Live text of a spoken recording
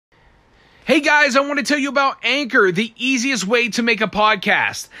Hey guys, I want to tell you about Anchor, the easiest way to make a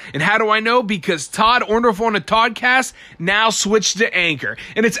podcast. And how do I know? Because Todd Orndorff on a Toddcast now switched to Anchor,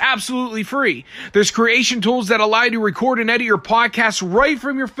 and it's absolutely free. There's creation tools that allow you to record and edit your podcast right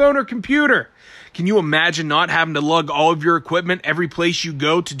from your phone or computer. Can you imagine not having to lug all of your equipment every place you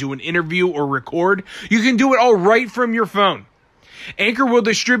go to do an interview or record? You can do it all right from your phone. Anchor will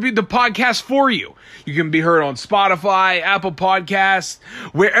distribute the podcast for you. You can be heard on Spotify, Apple Podcasts,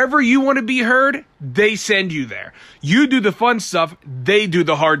 wherever you want to be heard, they send you there. You do the fun stuff, they do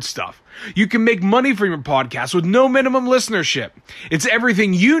the hard stuff. You can make money from your podcast with no minimum listenership. It's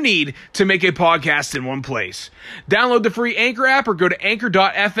everything you need to make a podcast in one place. Download the free Anchor app or go to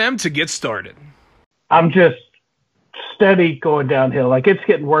anchor.fm to get started. I'm just steady going downhill. Like, it's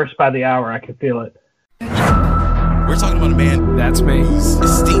getting worse by the hour. I can feel it. We're talking about a man That's me. who's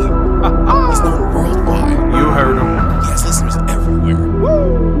esteemed. He's known worldwide. You heard him. He has listeners everywhere.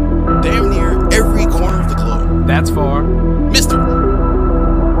 Woo! Damn near every corner of the globe. That's far. Mr.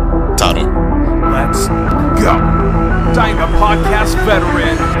 Toto. Let's go. I'm a podcast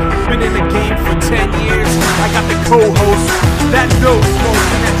veteran. Been in the game for 10 years. I got the co-host that knows most,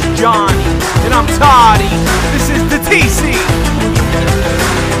 and that's Johnny. And I'm Toddy. This is the TC.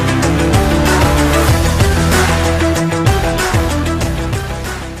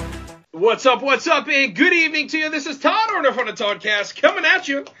 What's up, and good evening to you. This is Todd Orndorff on the Toddcast, coming at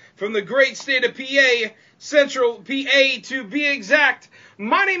you from the great state of PA, Central PA to be exact.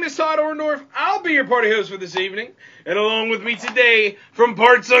 My name is Todd Orndorff. I'll be your party host for this evening. And along with me today, from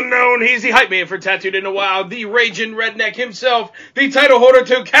parts unknown, he's the hype man for Tattooed in the Wild, the raging redneck himself, the title holder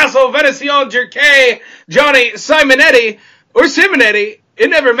to Castle Venecian Jerkay, Johnny Simonetti, or Simonetti. It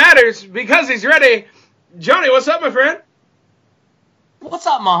never matters, because he's ready. Johnny, what's up, my friend? What's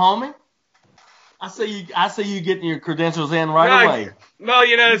up, my homie? I see you getting your credentials in right away. Well,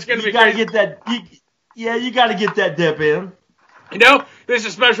 you know, it's going to be crazy. You got to get that dip in. You know, this is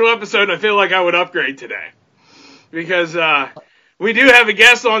a special episode, and I feel like I would upgrade today. Because we do have a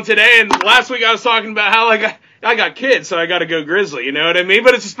guest on today, and last week I was talking about how I got kids, so I got to go Grizzly, you know what I mean?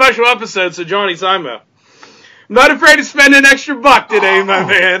 But it's a special episode, so Johnny Simo. I'm not afraid to spend an extra buck today, my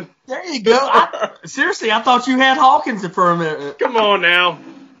man. There you go. Seriously, I thought you had Hawkins for a minute. Come on now.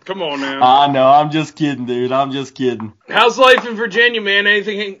 I know. I'm just kidding, dude. I'm just kidding. How's life in Virginia, man?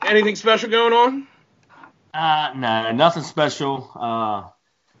 Anything special going on? No, nothing special.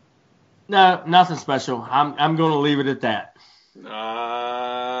 No, nothing special. I'm going to leave it at that.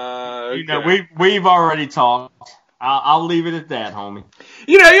 Okay. You know, we've already talked. I'll leave it at that, homie.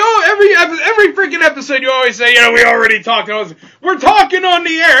 You know, every freaking episode you always say, you know, we already talked. We're talking on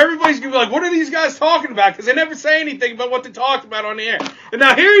the air. Everybody's going to be like, what are these guys talking about? Because they never say anything about what they talked about on the air. And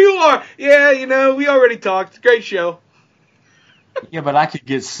now here you are. Yeah, you know, we already talked. Great show. Yeah, but I could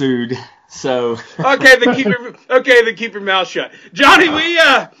get sued, so. Okay, then keep your mouth shut. Johnny, we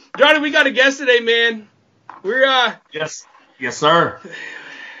got a guest today, man. We're Yes, sir.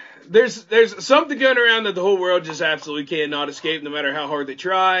 There's something going around that the whole world just absolutely cannot escape, no matter how hard they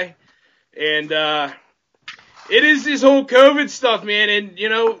try, and it is this whole COVID stuff, man. And you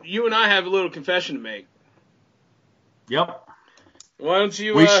know, you and I have a little confession to make. Yep. Why don't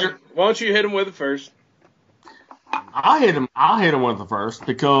you hit him with it first? I'll hit him with the first,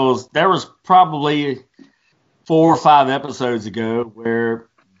 because there was probably 4 or 5 episodes ago where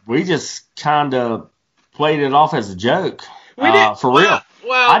we just kind of played it off as a joke. We did for real.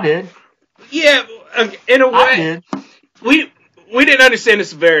 Well, I did. Yeah, in a way. I did. We didn't understand the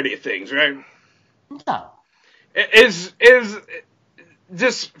severity of things, right? No. Is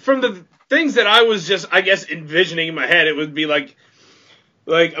just from the things that I was just, I guess, envisioning in my head, it would be like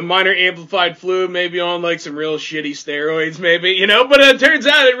a minor amplified flu, maybe on like some real shitty steroids, maybe, you know. But it turns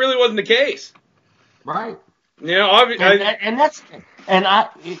out it really wasn't the case. Right. You know,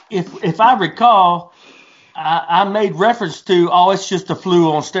 if I recall, I made reference to, it's just a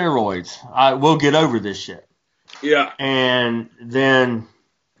flu on steroids. We'll get over this shit. Yeah. And then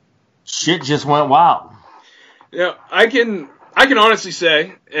shit just went wild. Yeah, I can honestly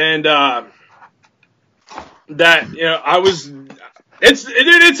say, and that, you know,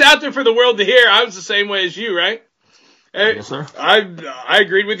 it's out there for the world to hear. I was the same way as you, right? Yes, sir. I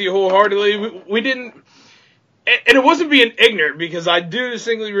agreed with you wholeheartedly. We didn't, and it wasn't being ignorant, because I do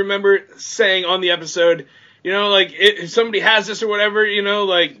distinctly remember saying on the episode, you know, like, if somebody has this or whatever, you know,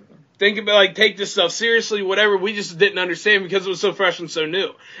 like, think about, like, take this stuff seriously, whatever. We just didn't understand because it was so fresh and so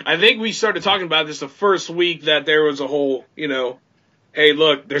new. I think we started talking about this the first week that there was a whole, you know, hey,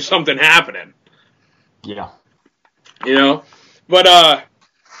 look, there's something happening. Yeah. You know? But,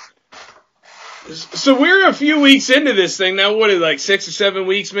 So we're a few weeks into this thing now. What is it, like 6 or 7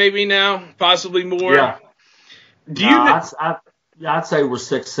 weeks maybe now? Possibly more? Yeah. Do you I'd say we're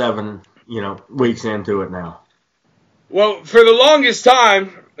 6, 7, weeks into it now. Well, for the longest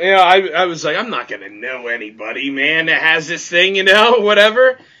time, I was like, I'm not going to know anybody, man, that has this thing,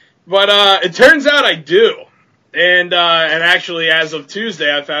 whatever. But it turns out I do. And actually, as of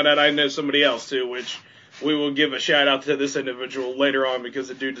Tuesday, I found out I know somebody else, too, which we will give a shout-out to this individual later on because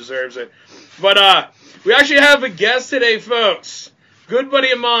the dude deserves it. But we actually have a guest today, folks. Good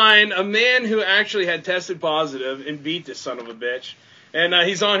buddy of mine, a man who actually had tested positive and beat this son of a bitch. And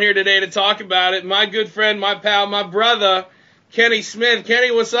he's on here today to talk about it. My good friend, my pal, my brother, Kenny Smith.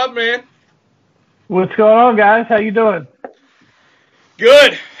 Kenny, what's up, man? What's going on, guys? How you doing?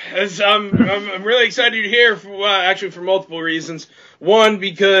 Good. I'm really excited to hear, for multiple reasons. One,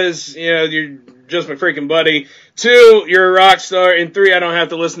 because, you're just my freaking buddy. Two, you're a rock star. And three, I don't have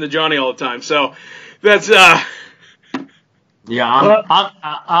to listen to Johnny all the time. So that's... Yeah,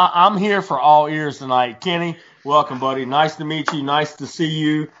 I'm here for all ears tonight. Kenny, welcome, buddy. Nice to meet you. Nice to see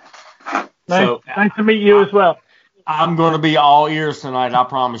you. Nice to meet you as well. I'm going to be all ears tonight, I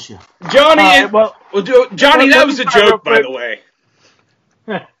promise you. Johnny, Johnny, that was a joke, by the way.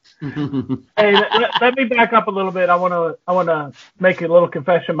 Hey, let me back up a little bit. I want to make a little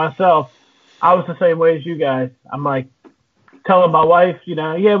confession myself. I was the same way as you guys. I'm like telling my wife,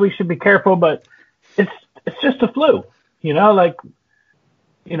 we should be careful, but it's just a flu. We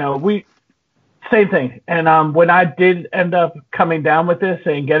same thing. And when I did end up coming down with this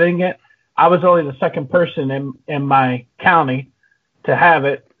and getting it, I was only the second person in my county to have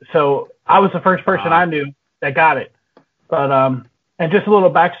it. So I was the first person I knew that got it. But and just a little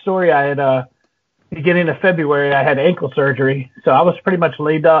backstory, I had beginning of February I had ankle surgery, so I was pretty much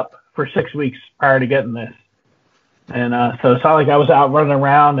laid up for 6 weeks prior to getting this. And so it's not like I was out running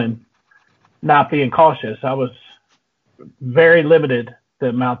around and not being cautious. I was very limited the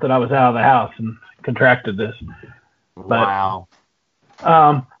amount that I was out of the house and contracted this. Wow. As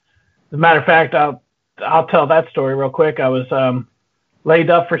a matter of fact, I'll tell that story real quick. I was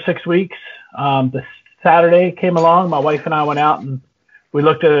laid up for 6 weeks. The Saturday came along. My wife and I went out and we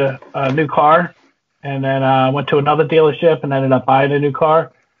looked at a new car, and then went to another dealership and ended up buying a new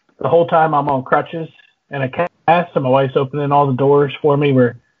car. The whole time I'm on crutches and a cast, and my wife's opening all the doors for me.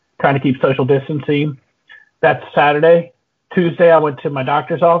 We're trying to keep social distancing. That's Saturday. Tuesday, I went to my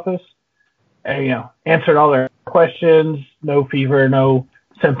doctor's office and, answered all their questions. No fever, no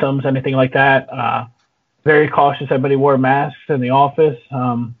symptoms, anything like that. Very cautious. Everybody wore masks in the office.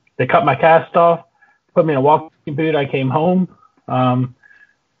 They cut my cast off, put me in a walking boot. I came home.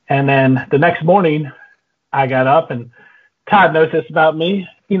 And then the next morning I got up, and Todd knows this about me.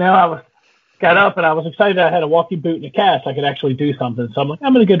 I got up and I was excited. I had a walking boot and a cast. I could actually do something. So I'm like,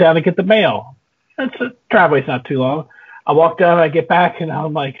 I'm going to go down and get the mail. The driveway's not too long. I walk down and I get back and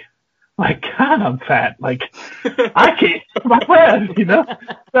I'm like, my God, I'm fat. Like, I can't, my breath,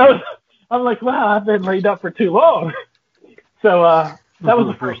 So I'm like, wow, I've been laid up for too long. So that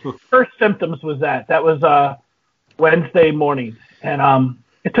was the first symptoms was that. That was Wednesday morning. And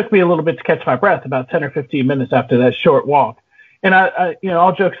it took me a little bit to catch my breath, about 10 or 15 minutes after that short walk. And I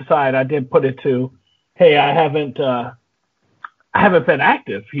all jokes aside, I did put it to, hey, I haven't been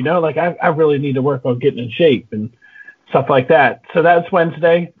active, I really need to work on getting in shape and stuff like that. So that's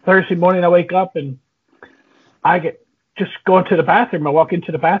Wednesday. Thursday morning, I wake up and I get just going to the bathroom. I walk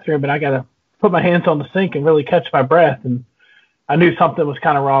into the bathroom and I got to put my hands on the sink and really catch my breath. And I knew something was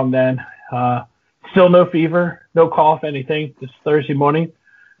kind of wrong then. Still no fever, no cough, anything. Just Thursday morning.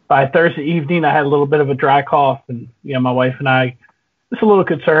 By Thursday evening, I had a little bit of a dry cough, and my wife and I, just a little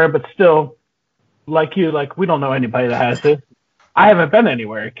concerned, but still, like you, we don't know anybody that has this. I haven't been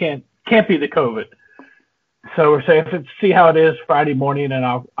anywhere. It can't be the COVID. So we're saying, see how it is Friday morning, and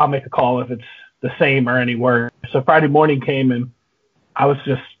I'll make a call if it's the same or any worse. So Friday morning came, and I was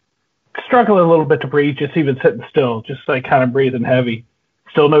just struggling a little bit to breathe, just even sitting still, just kind of breathing heavy.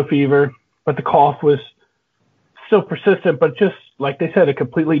 Still no fever, but the cough was still persistent, but just like they said, a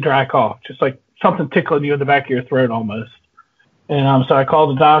completely dry cough, just like something tickling you in the back of your throat almost. And so I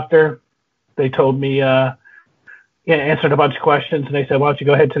called the doctor. They told me, answered a bunch of questions, and they said, why don't you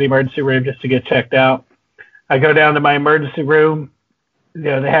go ahead to the emergency room just to get checked out. I go down to my emergency room. They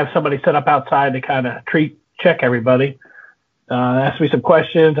have somebody set up outside to kind of check everybody. Asked me some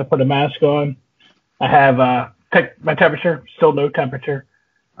questions. I put a mask on. I have my temperature, still no temperature.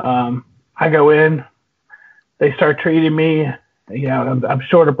 I go in. They start treating me. I'm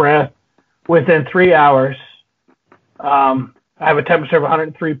short of breath. Within 3 hours, I have a temperature of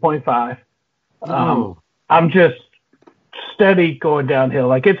 103.5. I'm just steady going downhill.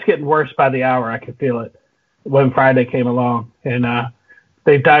 Like, it's getting worse by the hour. I could feel it when Friday came along. And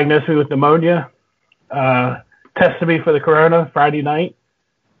they diagnosed me with pneumonia, tested me for the corona Friday night.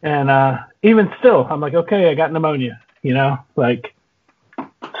 And even still, I'm like, okay, I got pneumonia, like,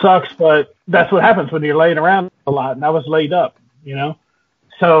 sucks, but that's what happens when you're laying around a lot. And I was laid up,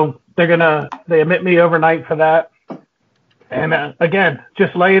 So they admit me overnight for that. And again,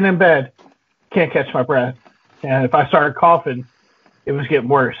 just laying in bed, can't catch my breath. And if I started coughing, it was getting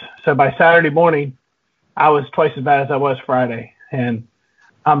worse. So by Saturday morning, I was twice as bad as I was Friday. And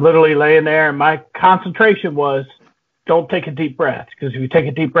I'm literally laying there, and my concentration was, don't take a deep breath, because if you take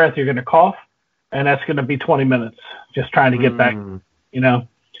a deep breath, you're going to cough, and that's going to be 20 minutes just trying to get back, And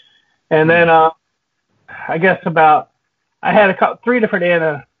then I guess I had three different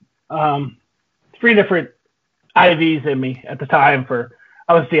IVs in me at the time.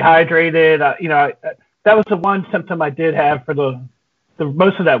 I was dehydrated. That was the one symptom I did have for the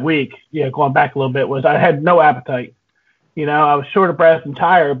most of that week. Going back a little bit, was I had no appetite. I was short of breath and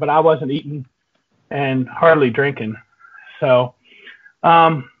tired, but I wasn't eating and hardly drinking. So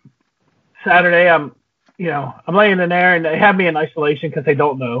Saturday, I'm laying in there, and they have me in isolation because they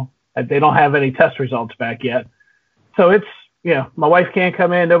don't know. They don't have any test results back yet. So it's, my wife can't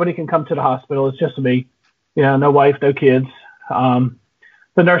come in. Nobody can come to the hospital. It's just me. No wife, no kids.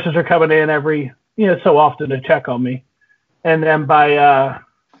 The nurses are coming in every, so often to check on me. And then by,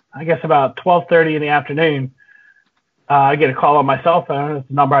 I guess about 12:30 in the afternoon, I get a call on my cell phone. It's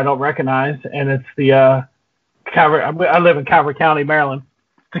a number I don't recognize. And it's the I live in Calvert County, Maryland.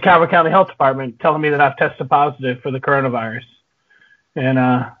 It's the Calvert County Health Department telling me that I've tested positive for the coronavirus. And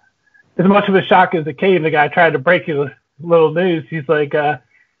as much of a shock as it came, the guy tried to break you a little news. He's like,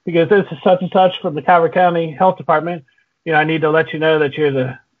 he goes, this is such and such from the Calvert County Health Department. I need to let you know that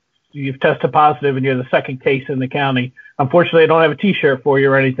you've tested positive and you're the second case in the county. Unfortunately, I don't have a T-shirt for you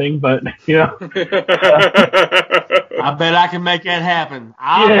or anything, but I bet I can make that happen.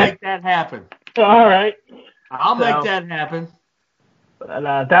 I'll make that happen. All right. I'll make that happen.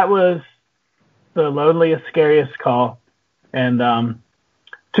 But, that was the loneliest, scariest call. And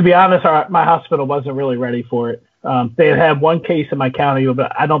to be honest, my hospital wasn't really ready for it. They had one case in my county,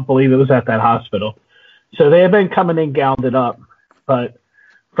 but I don't believe it was at that hospital. So they had been coming in gowned up. But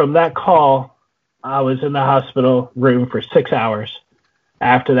from that call, I was in the hospital room for 6 hours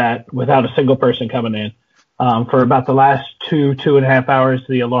after that without a single person coming in. For about the last 2.5 hours,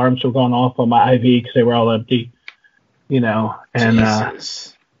 the alarms were going off on my IV because they were all empty, and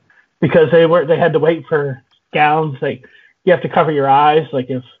because they had to wait for gowns. You have to cover your eyes. Like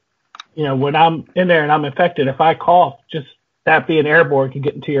if, when I'm in there and I'm infected, if I cough, just that being airborne can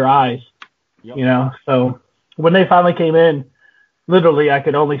get into your eyes, So when they finally came in, literally I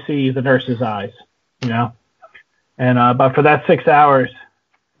could only see the nurse's eyes, and, but for that 6 hours,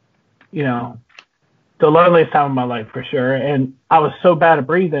 the loneliest time of my life for sure. And I was so bad at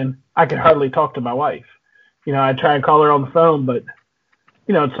breathing, I could hardly talk to my wife. I'd try and call her on the phone, but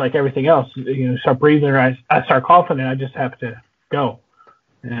it's like everything else. Start breathing or I start coughing and I just have to go.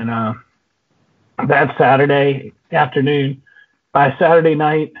 And that Saturday afternoon, by Saturday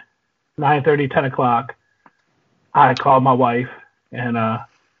night, 9:30, 10 o'clock, I called my wife and,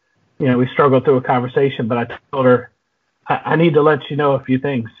 we struggled through a conversation, but I told her, I need to let you know a few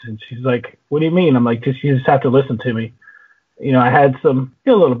things. And she's like, what do you mean? I'm like, you just have to listen to me. I had a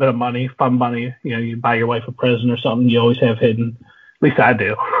little bit of money, fun money. You buy your wife a present or something you always have hidden. At least I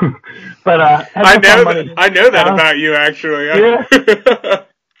do. But I know that about you, actually. Yeah.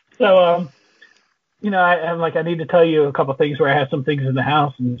 So, I'm like, I need to tell you a couple of things where I have some things in the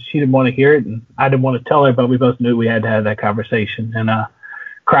house, and she didn't want to hear it, and I didn't want to tell her, but we both knew we had to have that conversation, and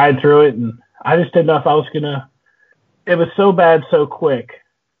cried through it, and I just didn't know if I was gonna. It was so bad so quick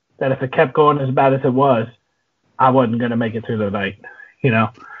that if it kept going as bad as it was, I wasn't going to make it through the night,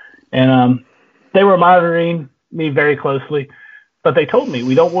 And they were monitoring me very closely, but they told me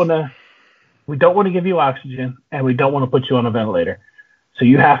we don't want to give you oxygen and we don't want to put you on a ventilator. So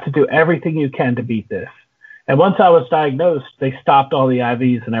you have to do everything you can to beat this. And once I was diagnosed, they stopped all the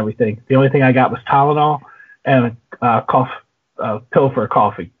IVs and everything. The only thing I got was Tylenol and a pill for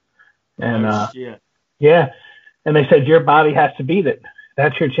coughing. And yeah. And they said, your body has to beat it.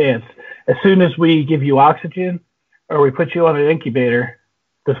 That's your chance. As soon as we give you oxygen or we put you on an incubator,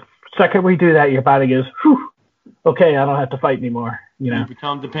 the second we do that, your body goes, whew, okay, I don't have to fight anymore. You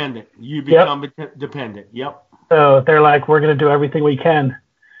become dependent. Dependent. Yep. So they're like, we're going to do everything we can.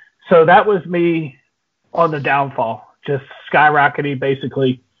 So that was me on the downfall, just skyrocketing,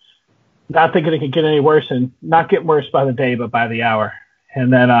 basically, not thinking it could get any worse and not getting worse by the day, but by the hour.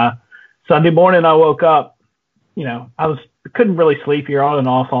 And then Sunday morning I woke up couldn't really sleep. You're on and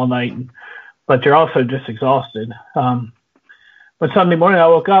off all night, but you're also just exhausted. But Sunday morning I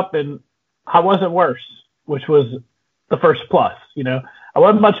woke up and I wasn't worse, which was the first plus. I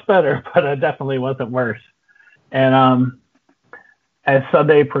wasn't much better, but I definitely wasn't worse. And as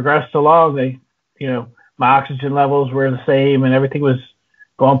Sunday progressed along, my oxygen levels were the same and everything was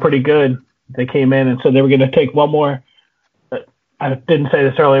going pretty good. They came in and said they were going to take one more. I didn't say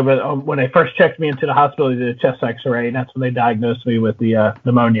this earlier, but when they first checked me into the hospital, they did a chest X-ray, and that's when they diagnosed me with the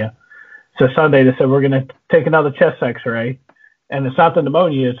pneumonia. So Sunday they said we're going to take another chest X-ray, and it's not the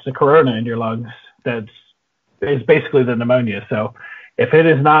pneumonia, it's the corona in your lungs is basically the pneumonia. So if it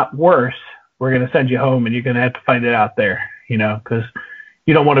is not worse, we're going to send you home, and you're going to have to fight it out there, because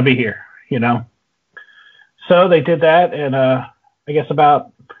you don't want to be here, So they did that, and I guess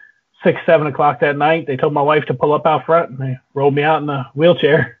about 6, 7 o'clock that night, they told my wife to pull up out front, and they rolled me out in a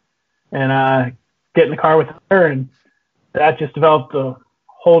wheelchair and get in the car with her. And that just developed a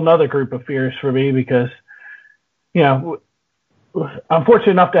whole nother group of fears for me because, I'm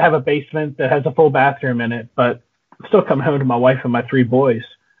fortunate enough to have a basement that has a full bathroom in it, but I'm still coming home to my wife and my 3 boys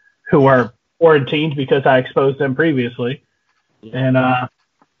who are quarantined because I exposed them previously. And, my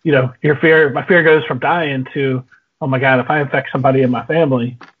fear goes from dying to, oh my God, if I infect somebody in my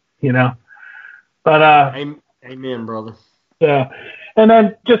family, but amen, brother. Yeah. And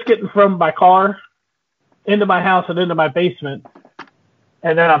then just getting from my car into my house and into my basement,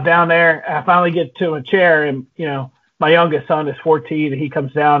 and then I'm down there and I finally get to a chair, and my youngest son is 14 and he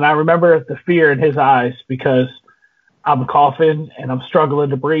comes down. I remember the fear in his eyes because I'm coughing and I'm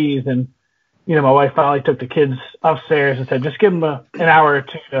struggling to breathe, and my wife finally took the kids upstairs and said just give them an hour or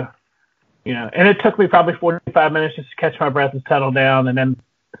two to and it took me probably 45 minutes just to catch my breath and settle down, and then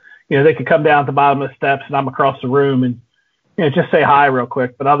they could come down at the bottom of the steps and I'm across the room and, just say hi real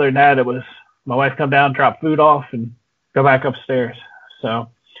quick. But other than that, it was my wife come down, drop food off and go back upstairs. So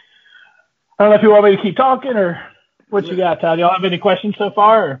I don't know if you want me to keep talking or what you got, Todd. Y'all have any questions so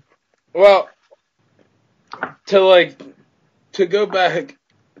far? Or? Well, to go back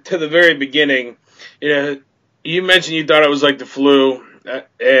to the very beginning, you mentioned you thought it was like the flu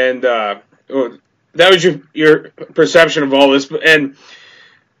and, that was your perception of all this. And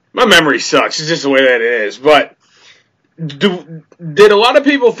my memory sucks. It's just the way that it is. But did a lot of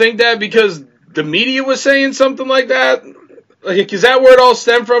people think that because the media was saying something like that? Like, is that where it all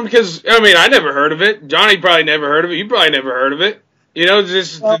stemmed from? Because, I never heard of it. Johnny probably never heard of it. You probably never heard of it.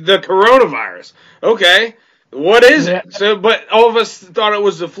 Just the coronavirus. Okay. What is it? So, but all of us thought it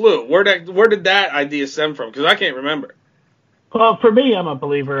was the flu. Where did that idea stem from? Because I can't remember. Well, for me, I'm a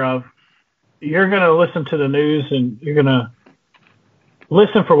believer of you're going to listen to the news and you're going to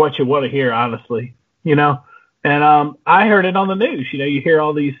listen for what you want to hear, honestly, And I heard it on the news. You hear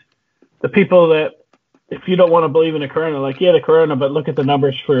all the people that, if you don't want to believe in the corona, like, yeah, the corona, but look at the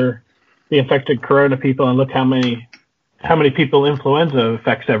numbers for the infected corona people and look how many people influenza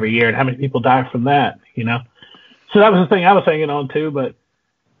affects every year and how many people die from that, So that was the thing I was hanging on to. But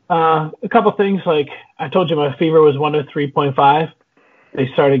a couple things, like I told you my fever was 103.5. They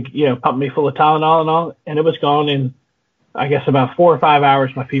started, pumping me full of Tylenol and all, and it was gone in, I guess, about 4 or 5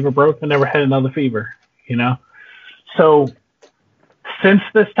 hours. My fever broke. I never had another fever, So since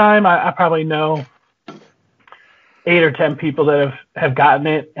this time, I probably know 8 or 10 people that have gotten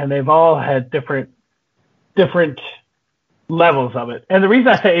it, and they've all had different levels of it. And the reason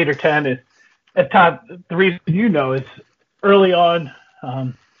I say 8 or 10 is, Todd, the reason is early on,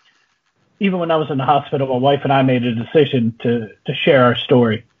 even when I was in the hospital, my wife and I made a decision to share our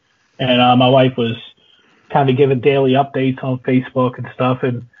story. And my wife was kind of giving daily updates on Facebook and stuff.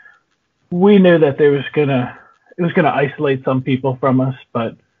 And we knew that it was gonna isolate some people from us,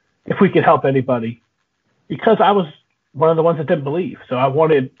 but if we could help anybody, because I was one of the ones that didn't believe. So I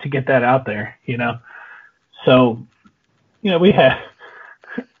wanted to get that out there, So, we had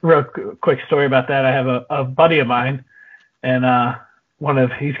real quick story about that. I have a buddy of mine, and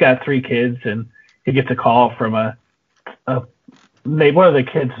he's got 3 kids, and he gets a call from one of the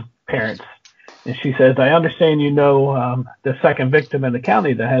kids' parents, and she says, "I understand the second victim in the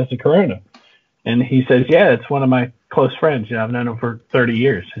county that has the corona." And he says, "Yeah, it's one of my close friends. I've known him for 30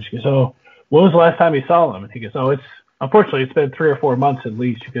 years." And she goes, "Oh, when was the last time you saw him?" And he goes, "Oh, unfortunately it's been 3 or 4 months at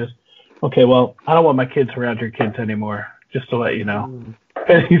least." She goes, "Okay, well, I don't want my kids around your kids anymore, just to let you know."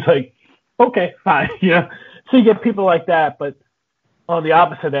 And he's like, "Okay, fine." So you get people like that, but on the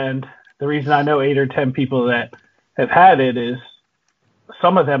opposite end, the reason I know 8 or 10 people that have had it is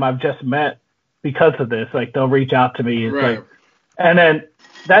some of them I've just met because of this. Like, they'll reach out to me. Right. And then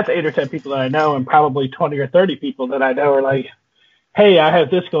that's 8 or 10 people that I know, and probably 20 or 30 people that I know are like, "Hey, I have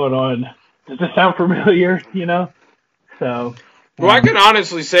this going on. does this sound familiar? You know, so. Well, I can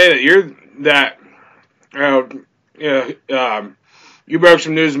honestly say that you broke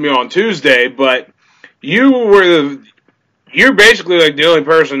some news to me on Tuesday, but you're basically like the only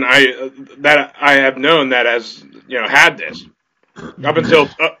person I have known that has had this up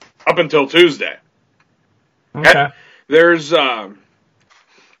until Tuesday. Okay. There's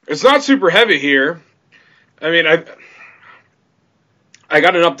it's not super heavy here. I mean, I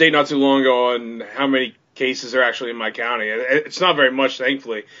got an update not too long ago on how many cases are actually in my county. It's not very much,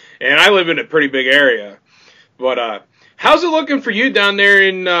 thankfully, and I live in a pretty big area. But how's it looking for you down there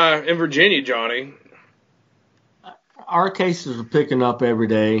in Virginia, Johnny? Our cases are picking up every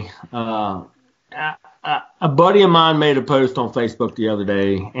day. A buddy of mine made a post on Facebook the other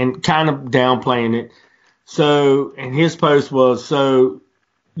day and kind of downplaying it. So, and his post was, so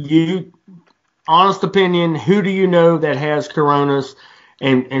you, honest opinion, who do you know that has coronas,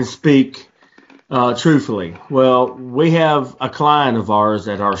 and speak truthfully? Well, we have a client of ours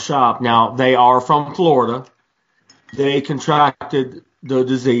at our shop. Now, they are from Florida. They contracted the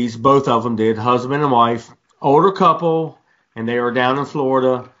disease. Both of them did, husband and wife, older couple, and they were down in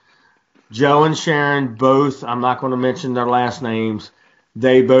Florida. Joe and Sharon both, I'm not going to mention their last names,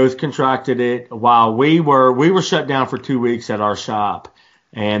 they both contracted it while we were shut down for 2 weeks at our shop.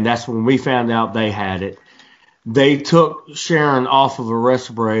 And that's when we found out they had it. They took Sharon off of a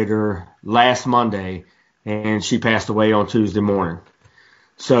respirator last Monday, and she passed away on Tuesday morning.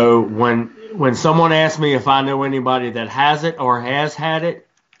 So when someone asks me if I know anybody that has it or has had it,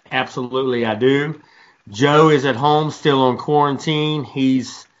 absolutely I do. Joe is at home still on quarantine.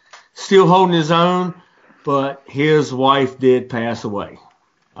 He's still holding his own, but his wife did pass away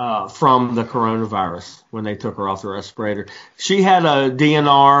from the coronavirus when they took her off the respirator. She had a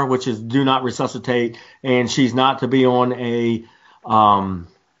DNR, which is do not resuscitate, and she's not to be on a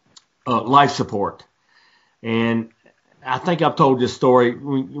life support. And I think I've told this story.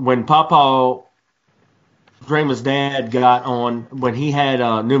 When Papa Drama's dad got on, when he had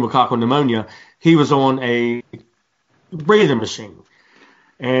pneumococcal pneumonia, he was on a breathing machine.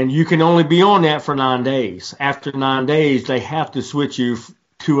 And you can only be on that for 9 days. After 9 days, they have to switch you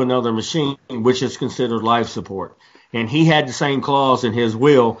to another machine, which is considered life support. And he had the same clause in his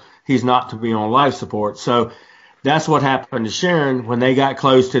will. He's not to be on life support. So that's what happened to Sharon. When they got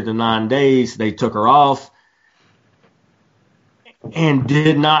close to the 9 days, they took her off and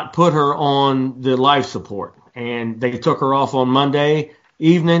did not put her on the life support. And they took her off on Monday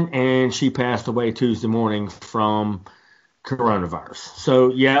evening, and she passed away Tuesday morning from coronavirus.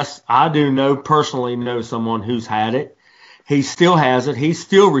 So, yes, I do personally know someone who's had it. He still has it. He's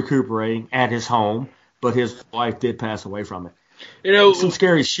still recuperating at his home, but his wife did pass away from it. It's some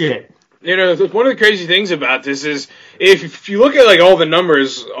scary shit. One of the crazy things about this is if you look at like all the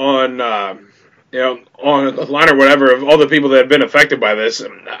numbers on online or whatever of all the people that have been affected by this,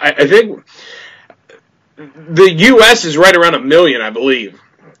 I think the U.S. is right around 1 million, I believe.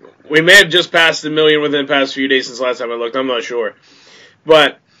 We may have just passed 1 million within the past few days since last time I looked. I'm not sure.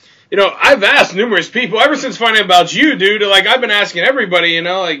 But, I've asked numerous people ever since finding out about you, dude. Like, I've been asking everybody,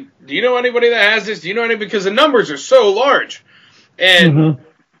 like, do you know anybody that has this? Do you know anybody? Because the numbers are so large. And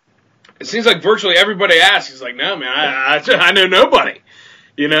it seems like virtually everybody asks is like, no, man, I know nobody,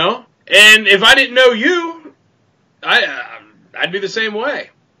 And if I didn't know you, I'd be the same way.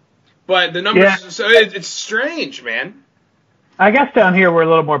 But the numbers, so it's strange, man. I guess down here we're a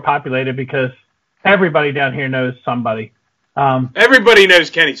little more populated because everybody down here knows somebody. Everybody knows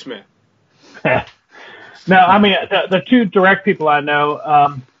Kenny Smith. No, I mean, the two direct people I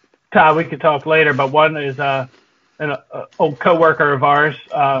know, Todd, we could talk later, but one is an old coworker of ours.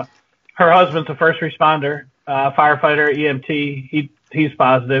 Her husband's a first responder, firefighter, EMT. He's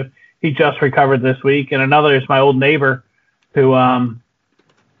positive. He just recovered this week. And another is my old neighbor who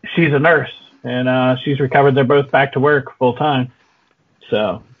she's a nurse, and she's recovered. They're both back to work full time.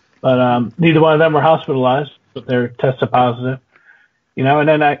 So, but neither one of them were hospitalized, but they're tested positive. And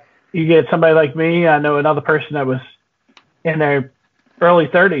then you get somebody like me. I know another person that was in their early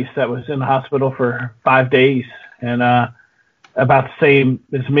 30s that was in the hospital for 5 days, and about the same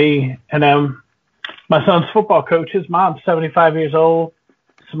as me. And then my son's football coach, his mom's 75 years old,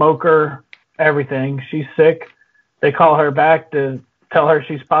 smoker, everything. She's sick. They call her back to tell her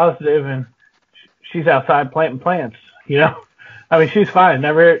she's positive, and she's outside planting plants. I mean, she's fine.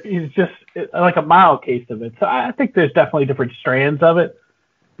 He's just like a mild case of it. So I think there's definitely different strands of it,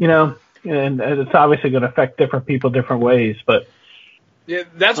 and it's obviously going to affect different people different ways. But yeah,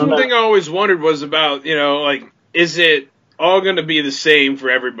 that's one thing I always wondered was about, is it all going to be the same for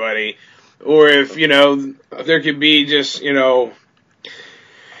everybody? Or if, there could be just,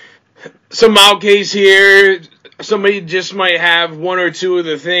 some mild case here. Somebody just might have one or two of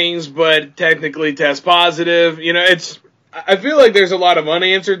the things, but technically test positive. I feel like there's a lot of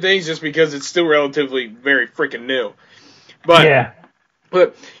unanswered things just because it's still relatively very freaking new. But Yeah.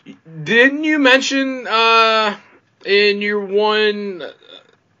 But didn't you mention in your one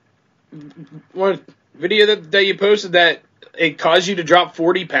video that you posted that it caused you to drop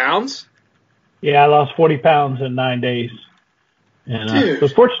 40 pounds? Yeah, I lost 40 pounds in 9 days. And Dude. so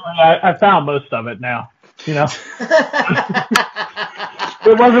fortunately, I found most of it now.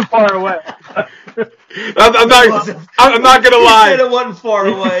 It wasn't far away. I'm not gonna lie. He said it wasn't far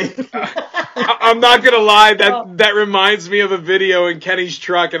away. I'm not gonna lie. That reminds me of a video in Kenny's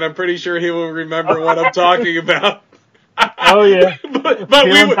truck, and I'm pretty sure he will remember what I'm talking about. Oh yeah, but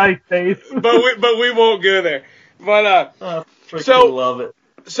we won't go there. But so love it.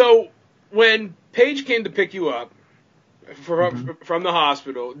 So when Paige came to pick you up from the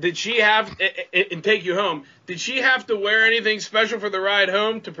hospital, did she have and take you home? Did she have to wear anything special for the ride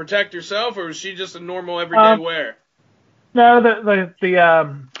home to protect herself, or was she just a normal everyday wear? No,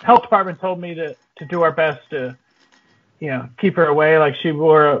 the health department told me to do our best to, keep her away. Like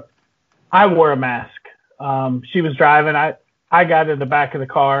I wore a mask. She was driving. I got in the back of the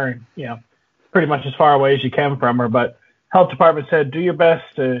car and, pretty much as far away as you can from her. But health department said, do your best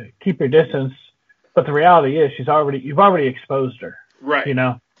to keep your distance. But the reality is you've already exposed her. Right.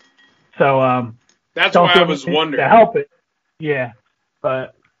 So, that's why I was wondering. To help it. Yeah.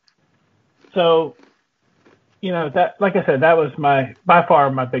 But so, that, like I said, that was by far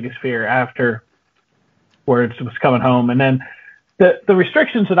my biggest fear after words was coming home. And then the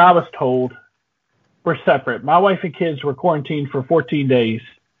restrictions that I was told were separate. My wife and kids were quarantined for 14 days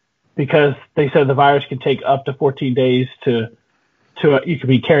because they said the virus can take up to 14 days to you could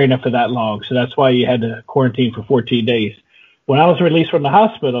be carrying it for that long. So that's why you had to quarantine for 14 days. When I was released from the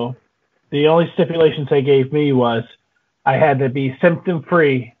hospital, the only stipulations they gave me was I had to be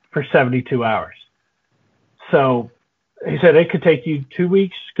symptom-free for 72 hours. So he said it could take you 2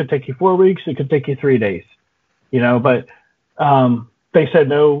 weeks, could take you 4 weeks, it could take you 3 days, but they said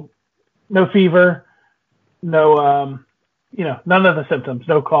no fever, no, none of the symptoms,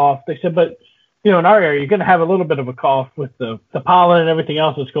 no cough. They said, but, in our area, you're going to have a little bit of a cough with the pollen and everything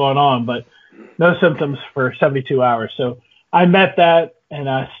else that's going on, but no symptoms for 72 hours. So I met that, and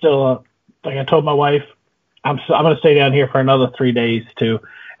I still, like I told my wife, I'm going to stay down here for another 3 days too.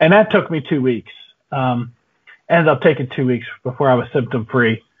 And that took me 2 weeks. Ended up taking 2 weeks before I was symptom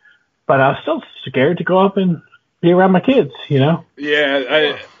free, but I was still scared to go up and be around my kids, Yeah.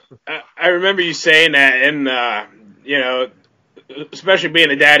 I remember you saying that, and, especially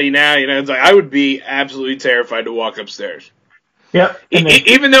being a daddy now, it's like I would be absolutely terrified to walk upstairs. Yep.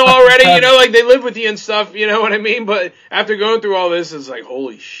 Even though already, like they live with you and stuff, you know what I mean? But after going through all this, it's like,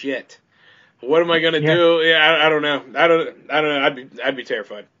 holy shit. What am I going to do? Yeah, I don't know. I don't know. I'd be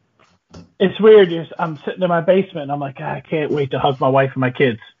terrified. It's weird. I'm sitting in my basement and I'm like, God, I can't wait to hug my wife and my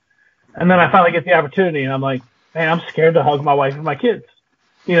kids. And then I finally get the opportunity and I'm like, man, I'm scared to hug my wife and my kids,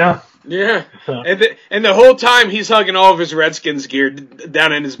 Yeah. So. And the whole time he's hugging all of his Redskins gear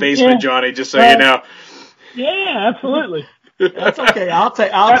down in his basement, Johnny, just so you know. Yeah, absolutely. That's okay. I'll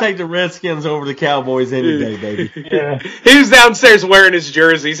take the Redskins over the Cowboys any day, baby. Yeah. He was downstairs wearing his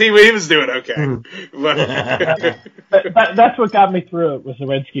jerseys. He was doing okay. But that's what got me through it was the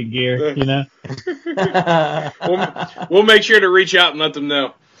Redskin gear, We'll make sure to reach out and let them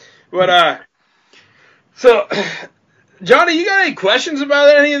know. But so Johnny, you got any questions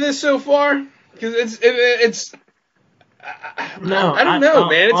about any of this so far? Because it's no, I don't know,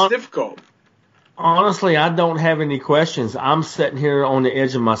 man. It's difficult. Honestly, I don't have any questions. I'm sitting here on the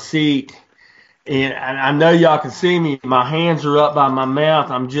edge of my seat, and I know y'all can see me. My hands are up by my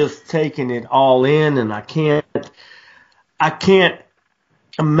mouth. I'm just taking it all in, and I can't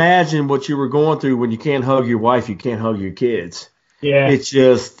imagine what you were going through when you can't hug your wife, you can't hug your kids. Yeah, it's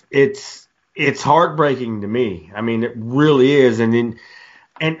just it's heartbreaking to me. I mean, it really is. And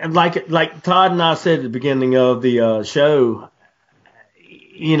like Todd and I said at the beginning of the show,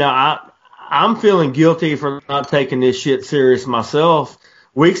 I'm feeling guilty for not taking this shit serious myself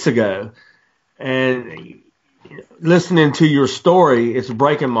weeks ago. And listening to your story, it's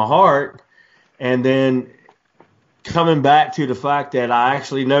breaking my heart. And then coming back to the fact that I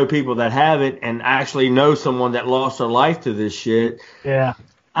actually know people that have it and actually know someone that lost their life to this shit. Yeah.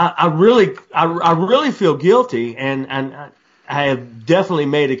 I really feel guilty, and I have definitely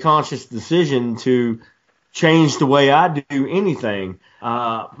made a conscious decision to change the way I do anything.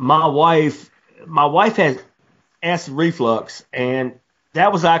 My wife has acid reflux, and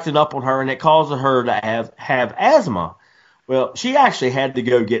that was acting up on her, and it caused her to have asthma, Well, she actually had to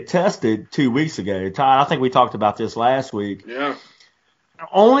go get tested 2 weeks ago. Todd, I think we talked about this last week. Yeah.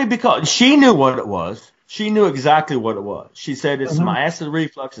 Only because she knew what it was. She knew exactly what it was. She said, it's my acid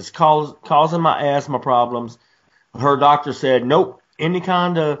reflux. It's causing my asthma problems. Her doctor said, nope, any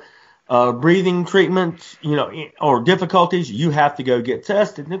kind of breathing treatment, or difficulties, you have to go get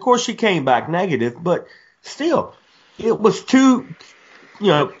tested. And, of course, she came back negative. But still, it was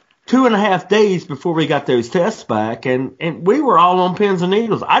 2.5 days before we got those tests back. And we were all on pins and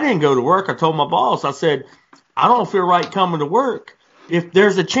needles. I didn't go to work. I told my boss, I said, I don't feel right coming to work. If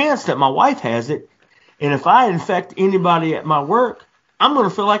there's a chance that my wife has it, and if I infect anybody at my work, I'm going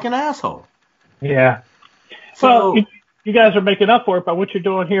to feel like an asshole. Yeah. So, well, you guys are making up for it by what you're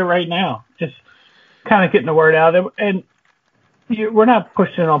doing here right now. Just kind of getting the word out. And we're not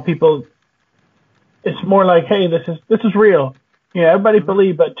pushing it on people. It's more like, hey, this is real. Everybody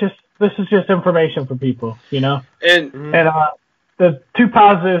believe, but this is just information for people, And the two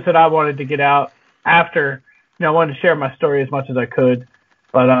positives that I wanted to get out after, I wanted to share my story as much as I could.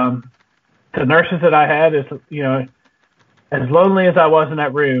 But the nurses that I had is, as lonely as I was in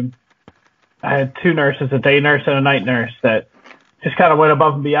that room, I had two nurses, a day nurse and a night nurse, that just kind of went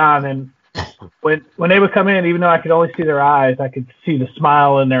above and beyond. And when they would come in, even though I could only see their eyes, I could see the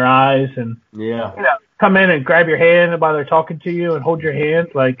smile in their eyes, and come in and grab your hand while they're talking to you and hold your hand.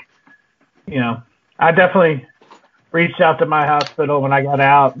 Like, I definitely reached out to my hospital when I got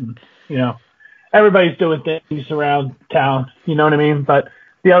out, and everybody's doing things around town, you know what I mean? But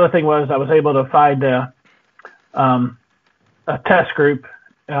the other thing was I was able to find a test group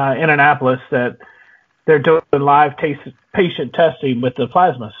in Annapolis that they're doing live patient testing with the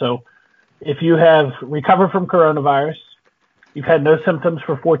plasma. So if you have recovered from coronavirus, you've had no symptoms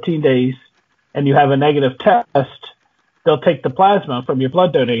for 14 days, and you have a negative test, they'll take the plasma from your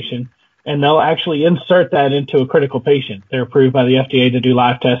blood donation, and they'll actually insert that into a critical patient. They're approved by the FDA to do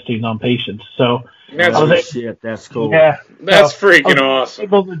live testing on patients. So that's cool. Yeah, that's freaking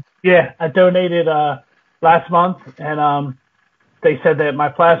awesome. I donated last month, and they said that my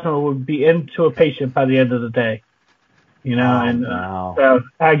plasma would be into a patient by the end of the day. Wow. So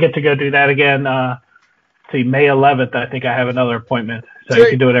I get to go do that again. May 11th, I think I have another appointment. So you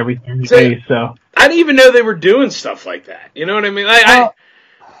can do it every 30 days. So I didn't even know they were doing stuff like that. You know what I mean? I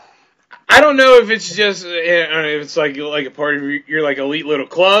don't know if it's just, if it's like a part of your like elite little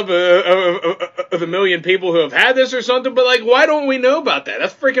club of a million people who have had this or something. But like, why don't we know about that?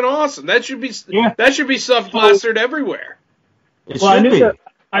 That's freaking awesome. That should be stuff plastered everywhere. I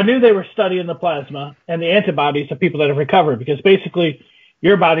knew they were studying the plasma and the antibodies of people that have recovered, because basically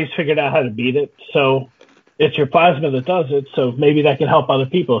your body's figured out how to beat it. So it's your plasma that does it. So maybe that can help other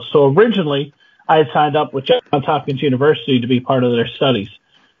people. So originally I had signed up with Johns Hopkins University to be part of their studies.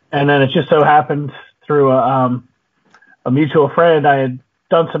 And then it just so happened through a mutual friend, I had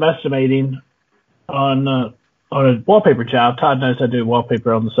done some estimating on a wallpaper job. Todd knows I do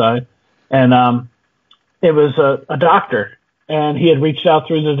wallpaper on the side. And it was a doctor. And he had reached out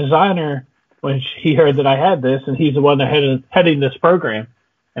through the designer when he heard that I had this, and he's the one that heading this program,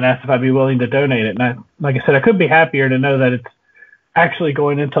 and asked if I'd be willing to donate it. And like I said, I couldn't be happier to know that it's actually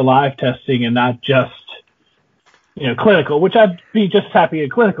going into live testing and not just, clinical, which I'd be just happy in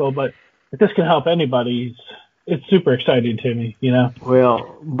clinical, but if this can help anybody, it's super exciting to me,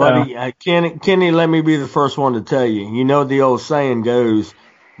 Well, buddy, Kenny, let me be the first one to tell you. The old saying goes,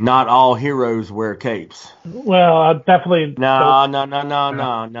 not all heroes wear capes. Well, I definitely. No.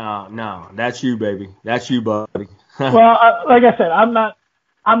 That's you, baby. That's you, buddy. Well, like I said, I'm not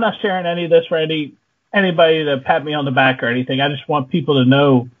sharing any of this for anybody to pat me on the back or anything. I just want people to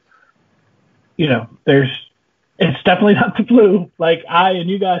know, it's definitely not the flu like I and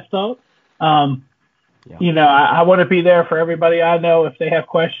you guys thought. I want to be there for everybody I know. If they have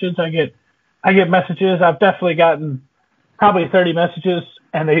questions, I get messages. I've definitely gotten probably 30 messages,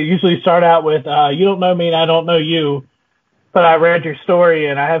 and they usually start out with, you don't know me and I don't know you, but I read your story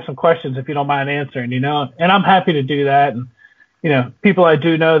and I have some questions if you don't mind answering, and I'm happy to do that. And, people I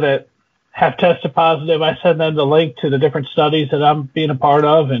do know that have tested positive, I send them the link to the different studies that I'm being a part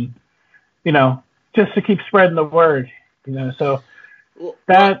of, and, just to keep spreading the word, so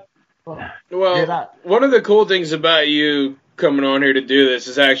that. Well, one of the cool things about you coming on here to do this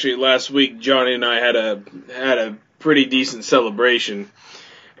is actually last week Johnny and I had a pretty decent celebration,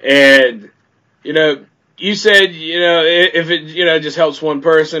 and you said if it just helps one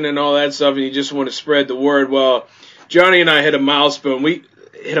person and all that stuff, and you just want to spread the word. Well, Johnny and I hit a milestone. We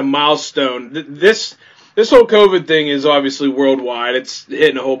hit a milestone. This whole COVID thing is obviously worldwide. It's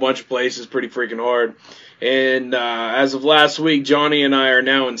hitting a whole bunch of places pretty freaking hard. And as of last week, Johnny and I are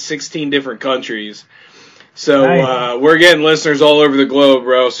now in 16 different countries. So Nice. we're getting listeners all over the globe,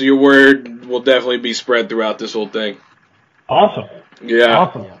 bro. So your word will definitely be spread throughout this whole thing. Awesome. Yeah.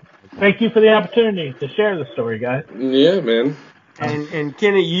 Awesome. Thank you for the opportunity to share the story, guys. Yeah, man. And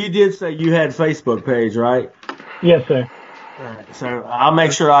Kenny, you did say you had a Facebook page, right? Yes, sir. So I'll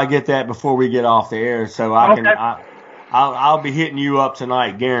make sure I get that before we get off the air, so I'll be hitting you up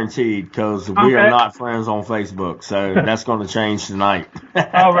tonight, guaranteed, because we are not friends on Facebook. So that's going to change tonight.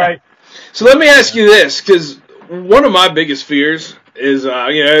 All right. So let me ask you this, because one of my biggest fears is,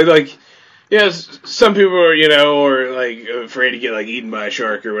 some people are, or like afraid to get like eaten by a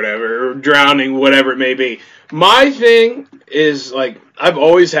shark or whatever, or drowning, whatever it may be. My thing is like I've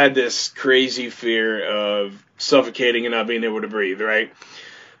always had this crazy fear of suffocating and not being able to breathe, right?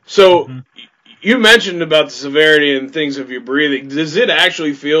 So you mentioned about the severity and things of your breathing. Does it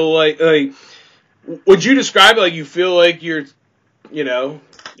actually feel like would you describe it like you feel like you're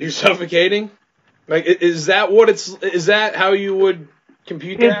suffocating? Like, is that how you would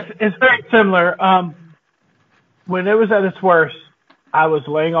compute that? It's very similar. When it was at its worst, I was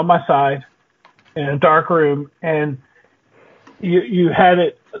laying on my side in a dark room, and you had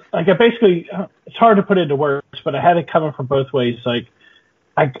it like it's hard to put into words, but I had it coming from both ways. Like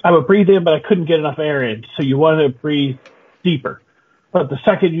I would breathe in, but I couldn't get enough air in, so you wanted to breathe deeper. But the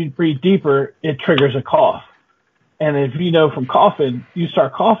second you breathe deeper, it triggers a cough. And if you know from coughing, you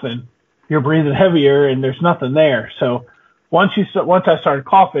start coughing, you're breathing heavier, and there's nothing there. So once I started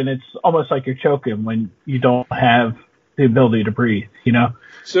coughing, it's almost like you're choking when you don't have the ability to breathe,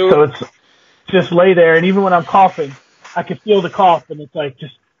 So it's just lay there, and even when I'm coughing, I can feel the cough, and it's like,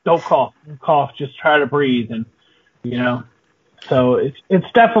 just don't cough, just try to breathe, and so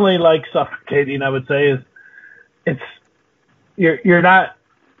it's definitely like suffocating. I would say you're not.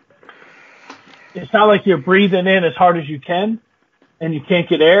 It's not like you're breathing in as hard as you can, and you can't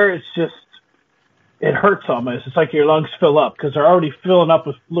get air. It's just it hurts almost. It's like your lungs fill up because they're already filling up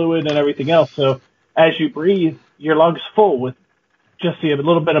with fluid and everything else. So as you breathe, your lungs full with just the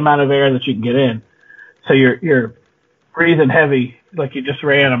little bit amount of air that you can get in. So you're breathing heavy, like you just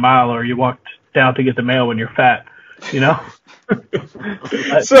ran a mile or you walked down to get the mail when you're fat,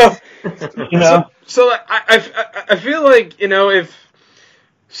 So I feel like, if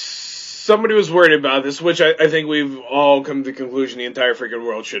somebody was worried about this, which I think we've all come to the conclusion the entire freaking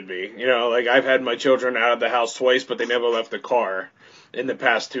world should be. Like I've had my children out of the house twice, but they never left the car in the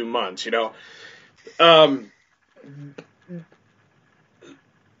past 2 months,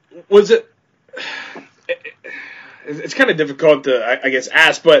 was it... It's kind of difficult to, I guess,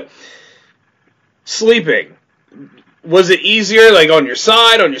 ask, but sleeping, was it easier, like, on your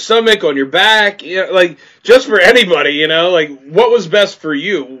side, on your stomach, on your back? Like, just for anybody, like, what was best for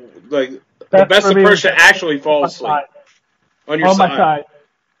you? Like, the best approach to actually fall asleep? On your side. On my side,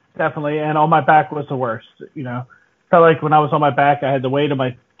 definitely, and on my back was the worst, Felt like when I was on my back, I had the weight of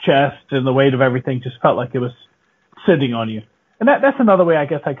my chest, and the weight of everything just felt like it was sitting on you. And that's another way I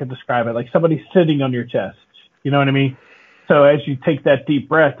guess I could describe it, like somebody sitting on your chest. You know what I mean? So as you take that deep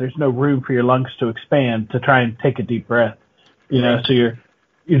breath, there's no room for your lungs to expand to try and take a deep breath. So you're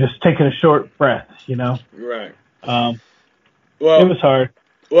just taking a short breath, Right. Well, it was hard.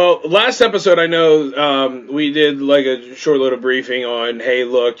 Well, last episode, I know we did like a short little briefing on, hey,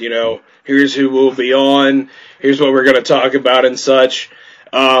 look, here's who we'll be on, here's what we're going to talk about and such.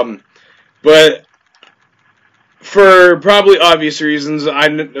 But for probably obvious reasons,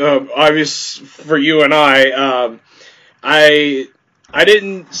 obvious for you and I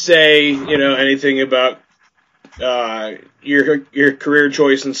didn't say, anything about your career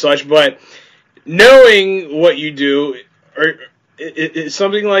choice and such, but knowing what you do, is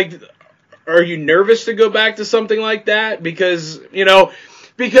something like, are you nervous to go back to something like that? Because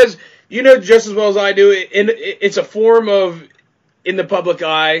just as well as I do, it's a form of, in the public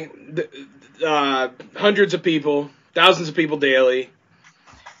eye, hundreds of people, thousands of people daily.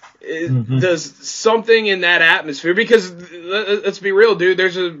 Does something in that atmosphere, because let's be real, dude,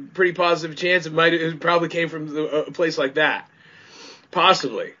 there's a pretty positive chance it probably came from a place like that.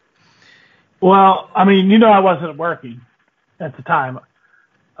 Possibly. Well, I mean, I wasn't working at the time.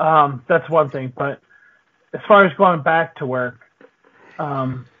 That's one thing. But as far as going back to work,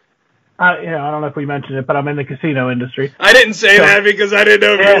 I don't know if we mentioned it, but I'm in the casino industry. I didn't say that because I didn't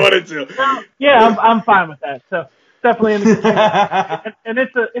know if you wanted to. Well, yeah, I'm fine with that. So definitely in the casino, and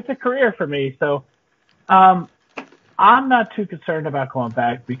it's a career for me. So I'm not too concerned about going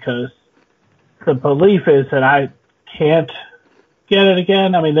back because the belief is that I can't get it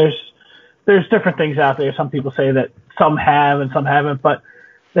again. I mean, there's different things out there. Some people say that some have and some haven't, but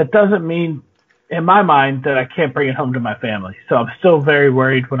that doesn't mean in my mind that I can't bring it home to my family. So I'm still very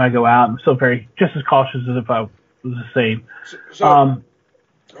worried when I go out. I'm still just as cautious as if I was the same. I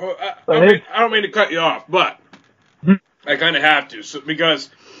don't mean to cut you off, but I kind of have to, because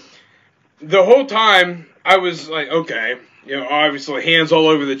the whole time I was like, okay, obviously hands all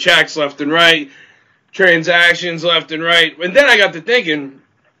over the checks left and right, transactions left and right, and then I got to thinking,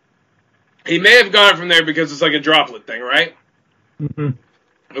 he may have gone from there because it's like a droplet thing, right? Mm-hmm.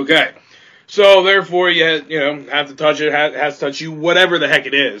 Okay. So, therefore, you have to touch it, has to touch you, whatever the heck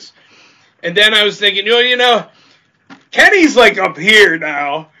it is. And then I was thinking, Kenny's like up here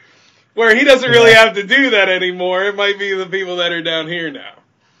now, where he doesn't really have to do that anymore. It might be the people that are down here now.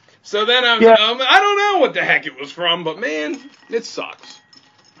 So then I don't know what the heck it was from, but man, it sucks.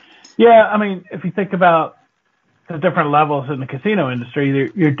 Yeah, I mean, if you think about the different levels in the casino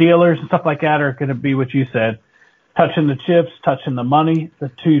industry, your dealers and stuff like that are going to be what you said. Touching the chips, touching the money,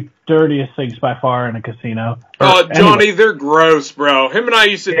 the two dirtiest things by far in a casino. Johnny, they're gross, bro. Him and I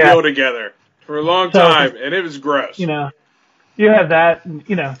used to deal together for a long time, and it was gross. You have that, and,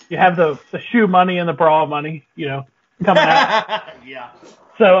 you have the shoe money and the bra money, coming out. Yeah.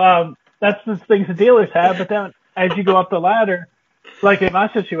 So that's the things the dealers have, but then as you go up the ladder, like in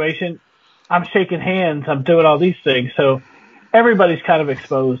my situation, I'm shaking hands, I'm doing all these things, so everybody's kind of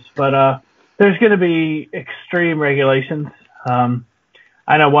exposed, but there's going to be extreme regulations.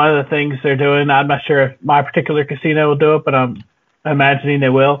 I know one of the things they're doing, I'm not sure if my particular casino will do it, but I'm imagining they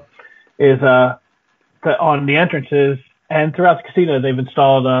will, is on the entrances and throughout the casino, they've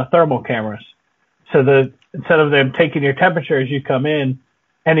installed thermal cameras. So that instead of them taking your temperature as you come in,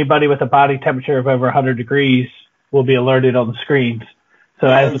 anybody with a body temperature of over 100 degrees will be alerted on the screens. So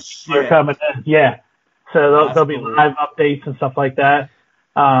as they're coming in, so there'll be live updates and stuff like that.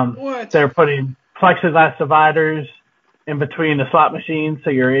 They're putting plexiglass dividers in between the slot machines, so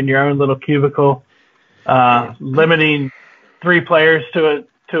you're in your own little cubicle. Limiting 3 players to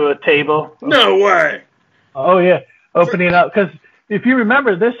a table. No way. Oh yeah, opening up, because if you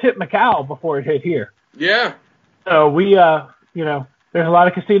remember, this hit Macau before it hit here. Yeah. So we, there's a lot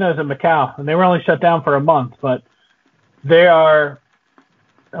of casinos in Macau, and they were only shut down for a month, but they are,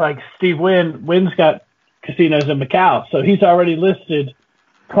 like Steve Wynn's got casinos in Macau, so he's already listed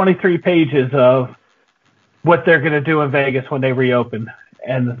 23 pages of what they're going to do in Vegas when they reopen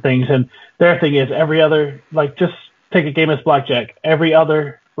and the things. And their thing is every other, like, just take a game of blackjack. Every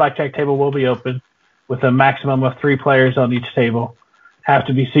other blackjack table will be open with a maximum of 3 players on each table. Have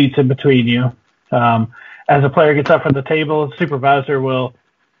to be seats in between you. As a player gets up from the table, the supervisor will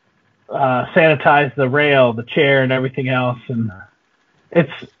sanitize the rail, the chair, and everything else. And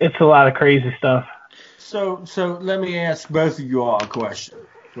it's a lot of crazy stuff. So let me ask both of you all a question.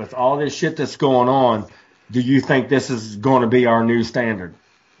 With all this shit that's going on, do you think this is going to be our new standard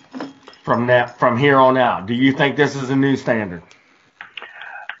from here on out? Do you think this is a new standard?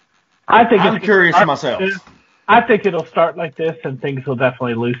 I'm curious myself. I think it'll start like this, and things will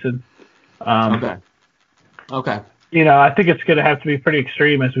definitely loosen. Okay. I think it's going to have to be pretty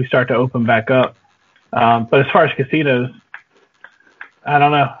extreme as we start to open back up. But as far as casinos, I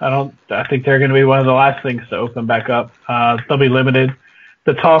don't know. I think they're going to be one of the last things to open back up. They'll be limited.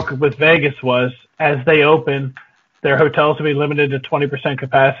 The talk with Vegas was, as they open, their hotels will be limited to 20%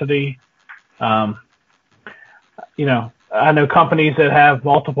 capacity. I know companies that have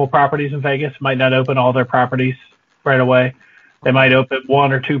multiple properties in Vegas might not open all their properties right away. They might open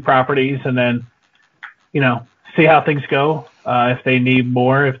 1 or 2 properties and then, see how things go. If they need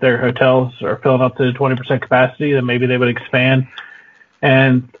more, if their hotels are filling up to 20% capacity, then maybe they would expand.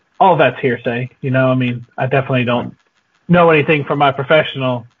 And all that's hearsay. I definitely don't know anything from my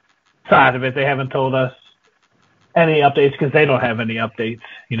professional side of it. They haven't told us any updates because they don't have any updates,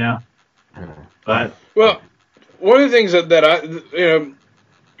 But one of the things that I,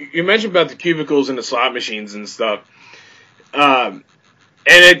 you mentioned about the cubicles and the slot machines and stuff, and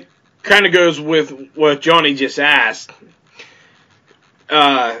it kind of goes with what Johnny just asked.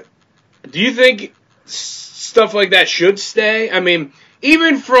 Do you think stuff like that should stay? I mean,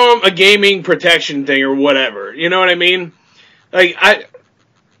 even from a gaming protection thing or whatever, you know what I mean? Like, I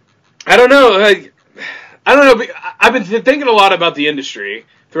don't know. Like, I don't know. But I've been thinking a lot about the industry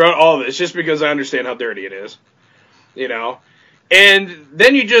throughout all of this, just because I understand how dirty it is, And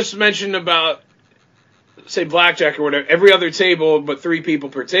then you just mentioned about, say, blackjack or whatever, every other table, but 3 people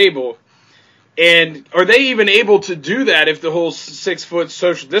per table. And are they even able to do that if the whole 6-foot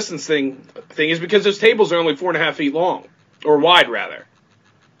social distancing thing is, because those tables are only 4.5 feet long, or wide rather?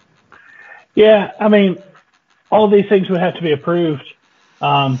 Yeah, I mean, all these things would have to be approved.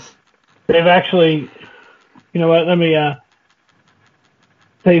 They've actually,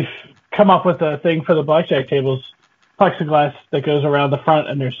 they've come up with a thing for the blackjack tables, plexiglass that goes around the front,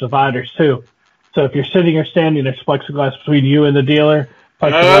 and there's dividers too. So if you're sitting or standing, there's plexiglass between you and the dealer.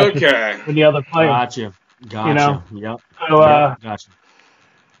 Plexiglass between the other player. Gotcha. You know? Yep. So Gotcha.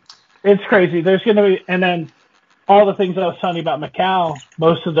 it's crazy. There's going to be, and then all the things I was telling you about Macau,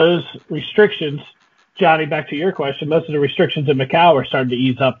 most of those restrictions, Johnny, back to your question, most of the restrictions in Macau are starting to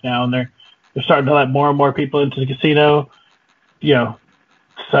ease up now, and they're starting to let more and more people into the casino. You know,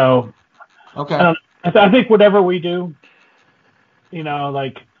 so okay. I think whatever we do, you know,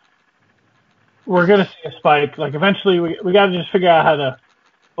 like we're gonna see a spike. Like eventually, we got to just figure out how to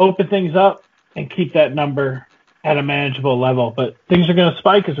open things up and keep that number at a manageable level. But things are gonna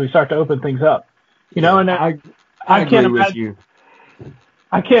spike as we start to open things up. You know, and I can't agree imagine. with you.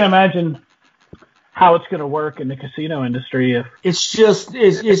 I can't imagine how it's going to work in the casino industry if it's just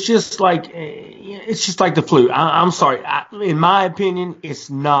like the flu. I'm sorry. In my opinion, it's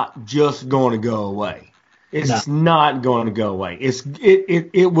not just going to go away. It's not going to go away.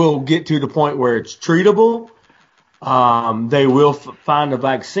 It will get to the point where it's treatable. They will find a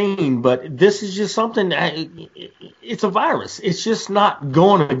vaccine, but this is just something. It's a virus. It's just not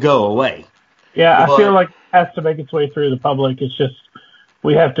going to go away. Yeah, I feel like it has to make its way through the public. It's just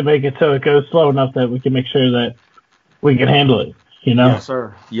we have to make it so it goes slow enough that we can make sure that we can handle it, you know? Yes,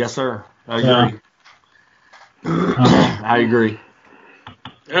 sir. Yes, sir. I agree. I agree.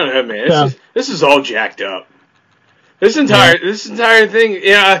 I don't know, man. This is all jacked up. This entire thing,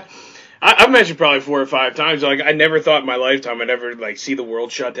 yeah. I've mentioned probably 4 or 5 times. Like, I never thought in my lifetime I'd ever like see the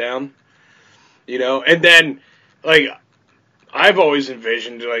world shut down, you know. And then, like, I've always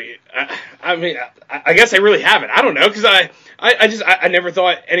envisioned, like, I mean, I guess I really haven't. I don't know, because I never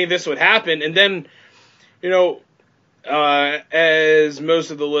thought any of this would happen. And then, you know, as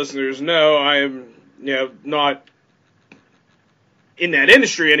most of the listeners know, I am, you know, not in that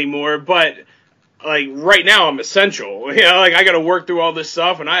industry anymore, but, like, right now I'm essential. You know, like, I got to work through all this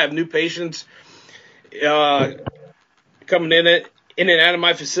stuff, and I have new patients coming in and out of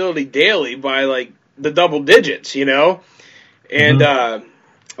my facility daily by, like, the double digits, you know? And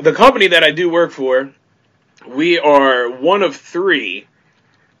the company that I do work for, we are one of 3,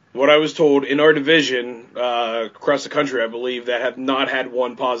 what I was told, in our division across the country, I believe, that have not had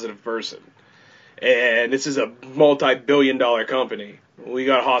one positive person. And this is a multi-billion-dollar company. We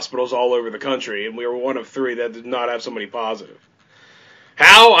got hospitals all over the country, and we were one of 3 that did not have somebody positive.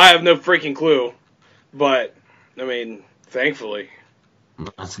 How? I have no freaking clue. But, I mean, thankfully.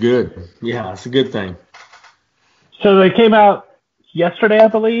 That's good. Yeah, that's a good thing. So they came out yesterday, I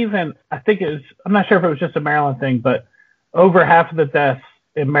believe, and I think I'm not sure if it was just a Maryland thing, but over half of the deaths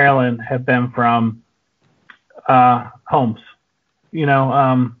in Maryland have been from homes. You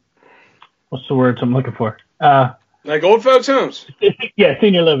know, what's the words I'm looking for? Like old folks' homes? Yeah,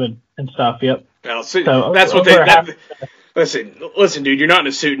 senior living and stuff, yep. Well, so that's what listen, dude, you're not in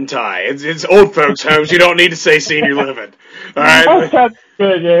a suit and tie. It's old folks' homes. You don't need to say senior living. All right? That's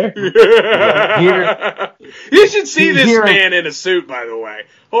good, yeah. You should see this man in a suit, by the way.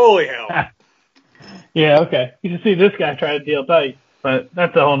 Holy hell. Yeah, okay. You should see this guy try to deal tight, but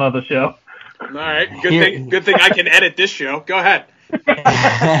that's a whole nother show. All right. Good thing I can edit this show. Go ahead.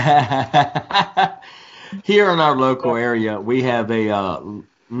 Here in our local area, we have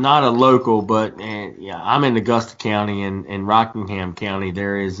not a local, but I'm in Augusta County and in Rockingham County.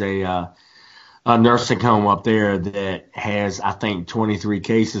 There is a nursing home up there that has, I think, 23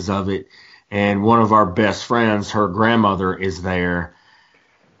 cases of it. And one of our best friends, her grandmother is there.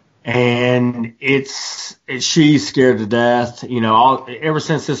 And she's scared to death. You know, ever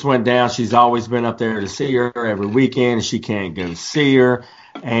since this went down, she's always been up there to see her every weekend. She can't go see her.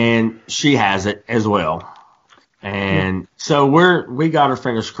 And she has it as well. And so we got our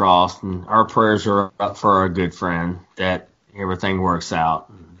fingers crossed, and our prayers are up for our good friend that everything works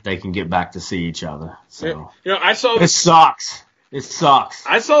out. They can get back to see each other. So you know, it sucks. It sucks.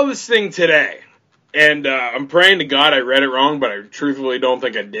 I saw this thing today, and I'm praying to God I read it wrong, but I truthfully don't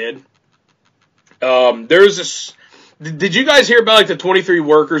think I did. There's this. Did you guys hear about like the 23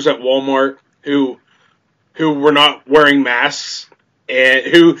 workers at Walmart who were not wearing masks? And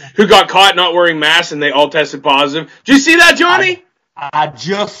who got caught not wearing masks, and they all tested positive. Did you see that, Johnny? I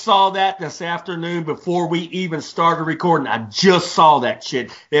just saw that this afternoon before we even started recording. I just saw that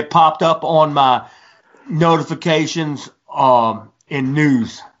shit. It popped up on my notifications in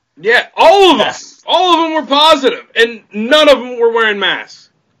news. Yeah, all of them. All of them were positive, and none of them were wearing masks.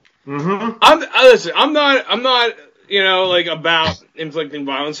 Mm-hmm. Listen, I'm not, you know, like about inflicting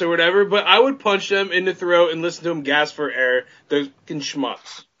violence or whatever, but I would punch them in the throat and listen to them gasp for air. Those fucking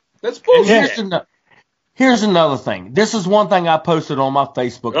schmucks. That's bullshit. Here's another thing. This is one thing I posted on my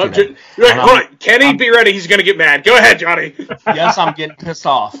Facebook today. Hold on. Kenny, be ready. He's going to get mad. Go ahead, Johnny. Yes, I'm getting pissed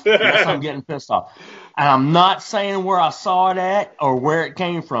off. And I'm not saying where I saw it at or where it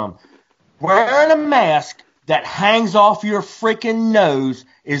came from. Wearing a mask that hangs off your freaking nose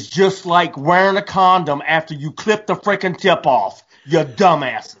is just like wearing a condom after you clip the freaking tip off. You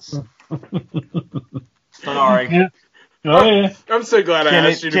dumbasses. Sorry. Yeah. Oh, yeah. I'm so glad I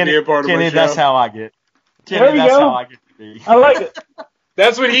asked you to be a part of my show. That's how I get. There you go. How I get to be. I like it.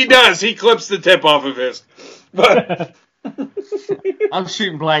 That's what he does. He clips the tip off of his. But I'm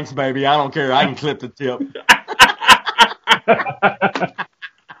shooting blanks, baby. I don't care. I can clip the tip.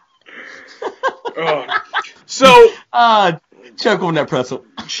 So choke on that pretzel.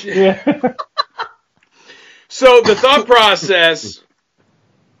 Yeah. So the thought process.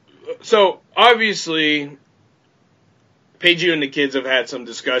 So obviously, Paige, you and the kids have had some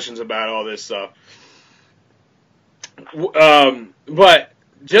discussions about all this stuff. But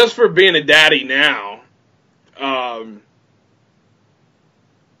just for being a daddy now,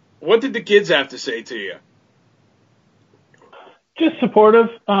 what did the kids have to say to you? Just supportive.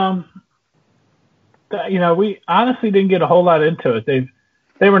 We honestly didn't get a whole lot into it.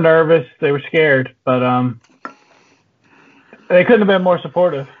 They were nervous, they were scared, but they couldn't have been more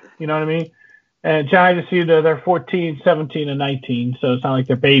supportive. You know what I mean? And Johnny just they're 14, 17, and 19, so it's not like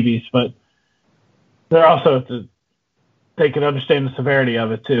they're babies, but they're also they can understand the severity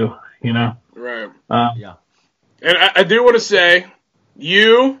of it too. You know? Right. Yeah. And I do want to say,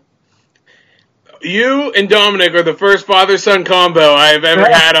 you and Dominic are the first father-son combo I have ever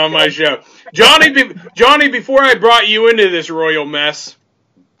had on my show. Johnny, before I brought you into this royal mess,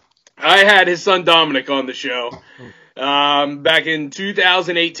 I had his son Dominic on the show back in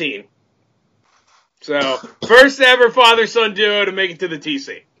 2018. So, first ever father-son duo to make it to the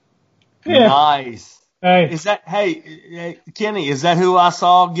TC. Yeah. Nice. Is that, hey, Kenny, is that who I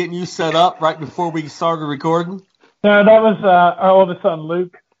saw getting you set up right before we started recording? No, that was our oldest son,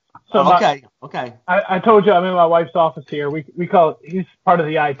 Luke. So okay. I told you I'm in my wife's office here. We call it, he's part of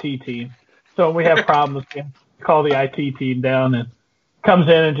the IT team. So when we have problems, we call the IT team down and comes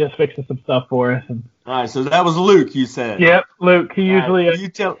in and just fixes some stuff for us. And all right, so that was Luke, you said. Yep, Luke. He usually you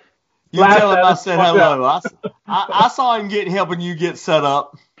tell him I said hello. I saw him helping you get set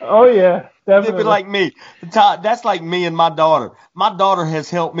up. Oh yeah, definitely. It'd be like me. Todd, that's like me and my daughter. My daughter has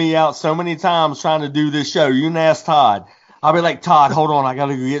helped me out so many times trying to do this show. You can ask Todd. I'll be like, Todd, hold on, I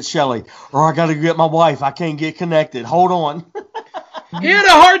gotta go get Shelly, or I gotta go get my wife. I can't get connected. Hold on. He had a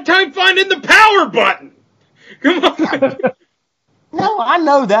hard time finding the power button. Come on. No, I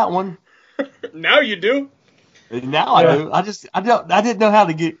know that one. Now you do. Now I do. I didn't know how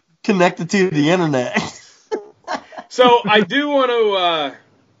to get connected to the internet. So I do want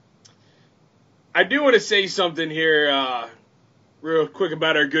to say something here, real quick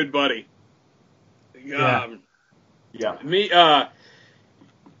about our good buddy. Yeah. Me,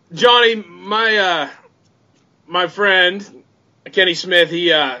 Johnny, my friend Kenny Smith, he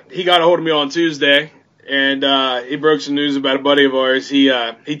got a hold of me on Tuesday, and he broke some news about a buddy of ours. He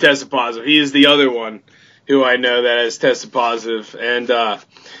tested positive. He is the other one who I know that has tested positive, and I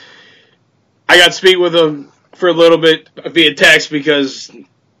got to speak with him for a little bit via text because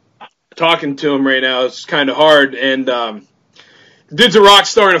talking to him right now is kind of hard. And dude's a rock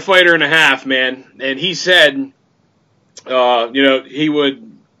star and a fighter and a half, man. And he said, he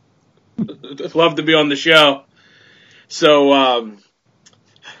would love to be on the show. So,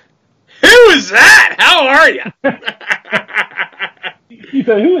 who is that? How are you? He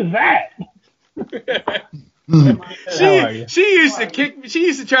said, "Who is that?" She used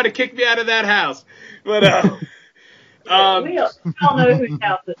to try to kick me out of that house, but we all know whose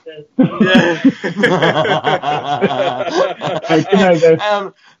house this is.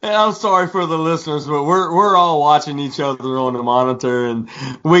 Yeah. I'm sorry for the listeners, but we're all watching each other on the monitor, and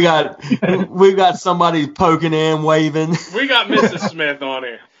we got somebody poking in, waving. We got Mrs. Smith on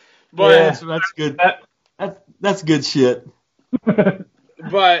here, but that's good. That's good shit.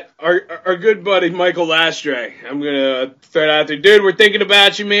 But our good buddy Michael Lastray, I'm gonna throw it out there, dude. We're thinking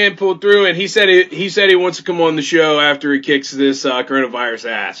about you, man. Pulled through, and he said he wants to come on the show after he kicks this coronavirus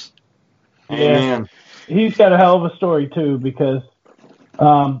ass. Amen. He's got a hell of a story too, because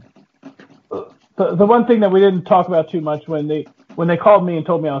the one thing that we didn't talk about too much when they called me and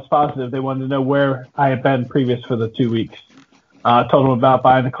told me I was positive, they wanted to know where I had been previous for the 2 weeks. Told them about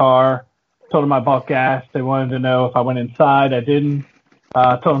buying the car. Told them I bought gas. They wanted to know if I went inside. I didn't.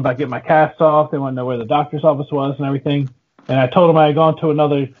 Told them about getting my cast off. They wanted to know where the doctor's office was and everything. And I told them I had gone to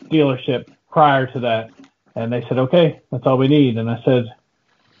another dealership prior to that. And they said, okay, that's all we need. And I said,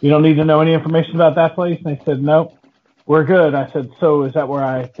 you don't need to know any information about that place? And they said, nope, we're good. I said, so is that where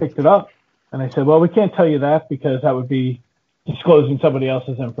I picked it up? And they said, well, we can't tell you that because that would be disclosing somebody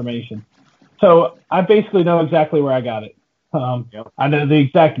else's information. So I basically know exactly where I got it. I know the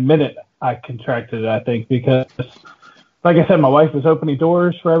exact minute I contracted it, I think, because, like I said, my wife was opening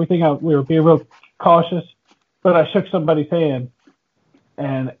doors for everything. We were being real cautious, but I shook somebody's hand.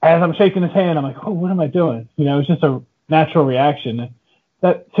 And as I'm shaking his hand, I'm like, oh, what am I doing? You know, it's just a natural reaction.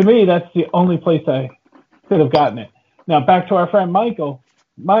 That, to me, that's the only place I could have gotten it. Now, back to our friend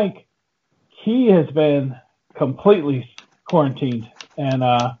Mike, he has been completely quarantined. And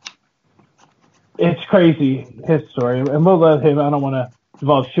it's crazy, his story. And we'll let him, I don't want to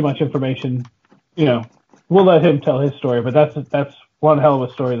divulge too much information. You know, we'll let him tell his story. But that's one hell of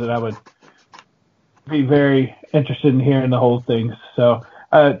a story that I would be very interested in hearing the whole thing. So,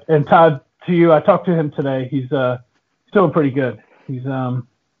 and Todd, to you, I talked to him today. He's still pretty good. He's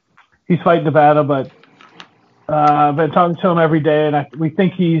fighting the battle, but I've been talking to him every day, and we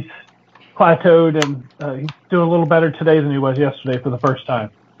think he's plateaued, and he's doing a little better today than he was yesterday for the first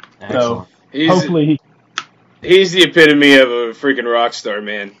time. Excellent. So hopefully he's the epitome of a freaking rock star,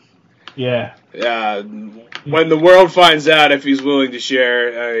 man. Yeah. When the world finds out if he's willing to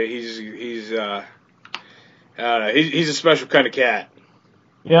share, he's a special kind of cat.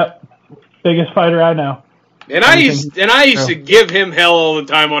 Yep. Biggest fighter I know. And I used to give him hell all the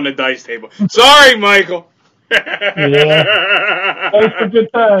time on the dice table. Sorry, Michael. Yeah. Those were good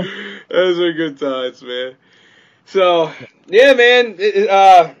times. Those are good times, man. So, yeah,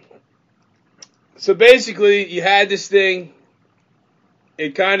 man. So basically, you had this thing.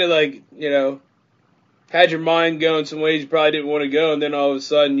 It kind of like, you know, had your mind going some ways you probably didn't want to go, and then all of a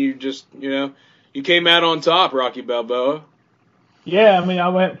sudden you just, you know, you came out on top, Rocky Balboa. Yeah, I mean, I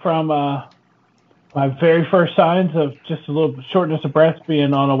went from my very first signs of just a little shortness of breath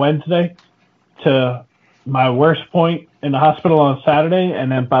being on a Wednesday to my worst point in the hospital on Saturday,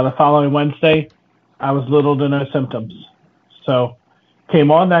 and then by the following Wednesday, I was little to no symptoms. So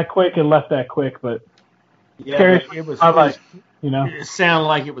came on that quick and left that quick, but it was, you know, it sounded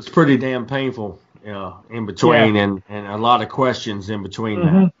like it was pretty damn painful, you know, in between, and a lot of questions in between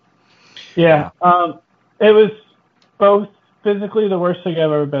that. Yeah, it was both physically the worst thing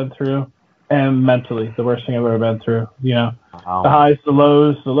I've ever been through, and mentally the worst thing I've ever been through. You know, the highs, the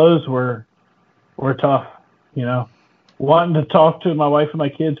lows. The lows were tough. You know, wanting to talk to my wife and my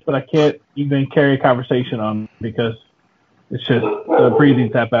kids, but I can't even carry a conversation on because it's just the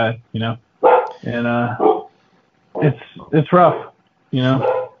breathing's that bad. You know, and it's rough. You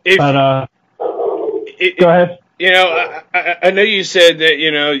know, go ahead. You know, I know you said that,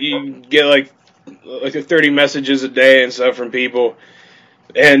 you know, you get like 30 messages a day and stuff from people,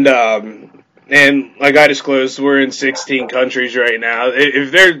 and like I disclosed, we're in 16 countries right now.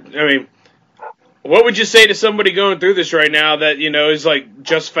 What would you say to somebody going through this right now that, you know, is like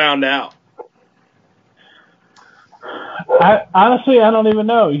just found out? Honestly, I don't even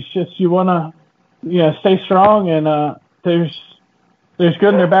know. It's just you want to, you know, stay strong, and there's good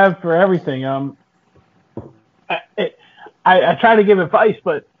and there's bad for everything. I try to give advice,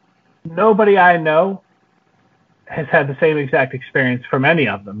 but nobody I know has had the same exact experience from any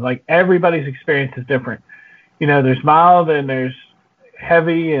of them. Like, everybody's experience is different. You know, there's mild and there's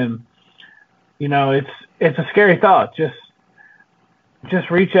heavy, and, you know, it's a scary thought. Just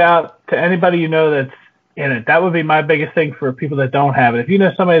reach out to anybody you know that's in it. That would be my biggest thing for people that don't have it. If you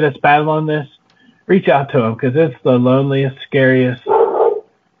know somebody that's battling this, reach out to them, because it's the loneliest, scariest.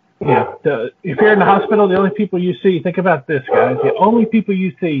 Yeah, if you're in the hospital, the only people you see, think about this, guys, the only people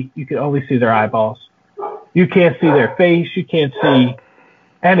you see, you can only see their eyeballs. You can't see their face. You can't see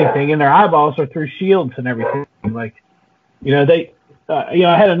anything, and their eyeballs are through shields and everything. Like, you know,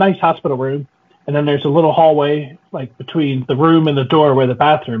 I had a nice hospital room, and then there's a little hallway, like, between the room and the door where the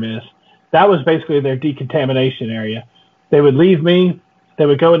bathroom is. That was basically their decontamination area. They would leave me. They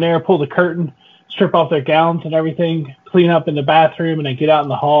would go in there, pull the curtain, strip off their gowns and everything, clean up in the bathroom, and then get out in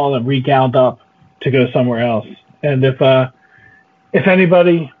the hall and re-gowned up to go somewhere else. And if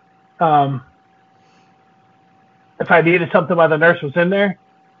anybody, if I needed something while the nurse was in there,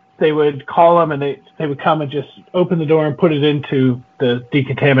 they would call them, and they would come and just open the door and put it into the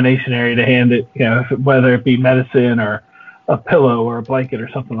decontamination area to hand it, you know, whether it be medicine or a pillow or a blanket or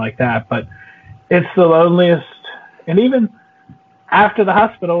something like that. But it's the loneliest. And even after the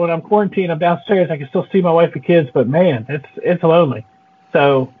hospital, when I'm quarantined, I'm downstairs, I can still see my wife and kids, but man, it's lonely.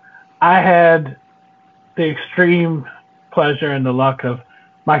 So I had the extreme pleasure and the luck of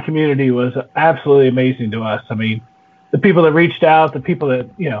my community was absolutely amazing to us. I mean, the people that reached out, the people that,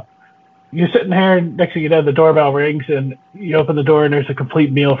 you know, you're sitting there, and next thing you know, the doorbell rings, and you open the door, and there's a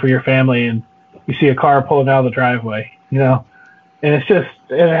complete meal for your family, and you see a car pulling out of the driveway, and it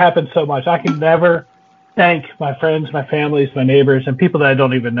happens so much. I can never thank my friends, my families, my neighbors, and people that I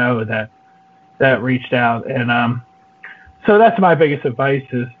don't even know that reached out. And so that's my biggest advice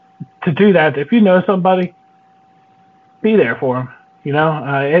is to do that. If you know somebody, be there for them.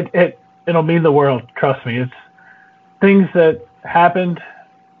 It'll mean the world. Trust me. It's things that happened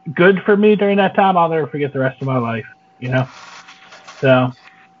good for me during that time. I'll never forget the rest of my life. So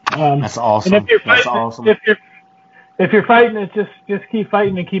that's awesome. And if you're fighting, that's awesome. If you're fighting, it's just keep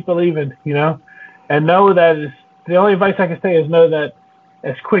fighting and keep believing. And know that is the only advice I can say is know that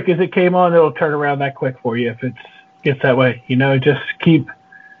as quick as it came on, it'll turn around that quick for you if it gets that way. Just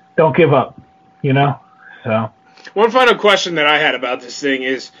don't give up. So. One final question that I had about this thing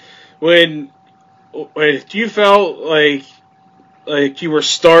is when you felt like you were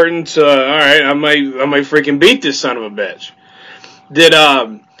starting to, all right, I might freaking beat this son of a bitch. Did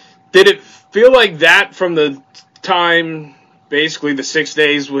it feel like that from the time, basically the 6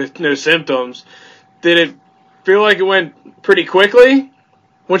 days with no symptoms? Did it feel like it went pretty quickly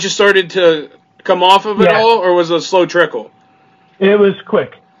once you started to come off of it all, or was it a slow trickle? It was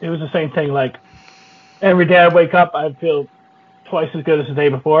quick. It was the same thing. Like every day I wake up, I feel twice as good as the day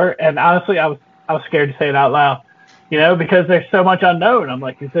before. And honestly, I was scared to say it out loud, because there's so much unknown. I'm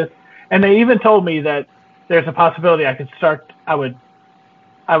like, is this? And they even told me that there's a possibility I could start. I would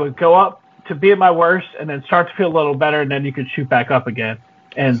go up to be at my worst and then start to feel a little better, and then you could shoot back up again.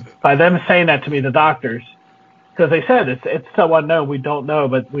 And by them saying that to me, the doctors, because they said it's so unknown, we don't know,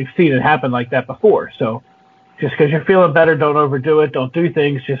 but we've seen it happen like that before. So just because you're feeling better, don't overdo it. Don't do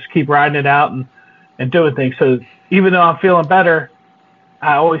things. Just keep riding it out and doing things. So even though I'm feeling better,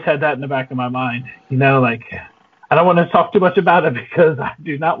 I always had that in the back of my mind. I don't want to talk too much about it because I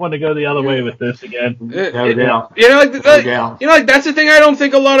do not want to go the other way with this again. No doubt. That's the thing I don't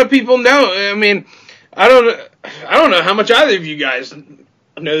think a lot of people know. I mean, I don't know how much either of you guys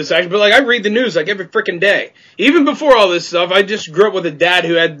know this actually, but I read the news every freaking day. Even before all this stuff, I just grew up with a dad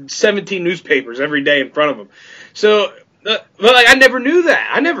who had 17 newspapers every day in front of him. So, but I never knew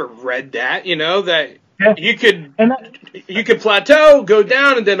that. I never read that. That you could plateau, go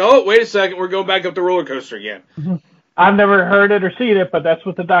down, and then wait a second, we're going back up the roller coaster again. Mm-hmm. I've never heard it or seen it, but that's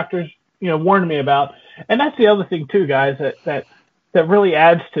what the doctors warned me about. And that's the other thing too, guys, that really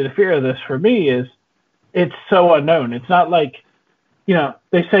adds to the fear of this for me is it's so unknown. It's not like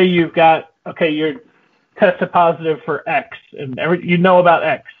they say you're tested positive for X, and about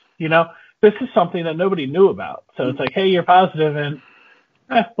X. This is something that nobody knew about. So it's like, hey, you're positive, and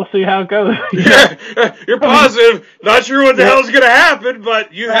we'll see how it goes. You're positive. Not sure what the hell's going to happen,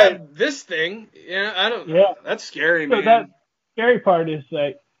 but you had this thing. I don't know. Yeah. That's scary, man. So that scary part is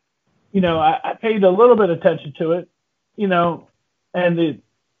that, I paid a little bit of attention to it, and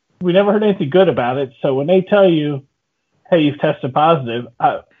we never heard anything good about it. So when they tell you, hey, you've tested positive,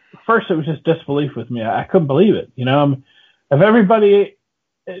 first it was just disbelief with me. I couldn't believe it. Of everybody,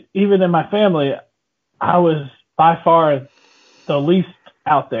 even in my family, I was by far the least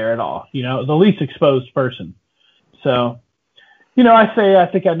out there at all, the least exposed person. So, I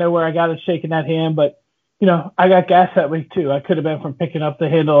think I know where I got it shaking that hand, but, I got gas that week too. I could have been from picking up the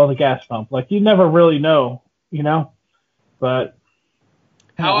handle of the gas pump. You never really know, but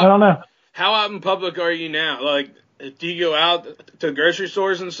I don't know. How out in public are you now? Do you go out to grocery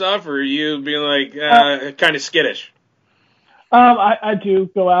stores and stuff, or are you being kind of skittish? I do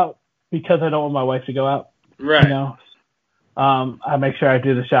go out because I don't want my wife to go out. Right. I make sure I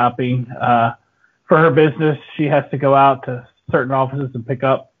do the shopping. For her business, she has to go out to certain offices and pick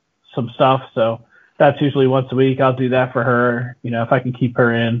up some stuff. So that's usually once a week. I'll do that for her, if I can keep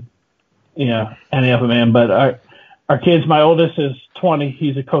her in, any of them in. But our kids, my oldest is 20.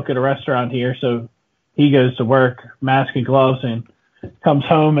 He's a cook at a restaurant here. So he goes to work, mask and gloves, and comes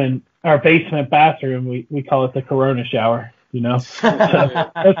home, and our basement bathroom, we call it the Corona shower, So that's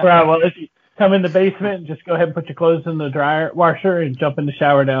where I was. Come in the basement and just go ahead and put your clothes in the washer and jump in the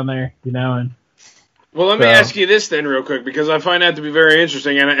shower down there, and. Well, let me ask you this then real quick, because I find that to be very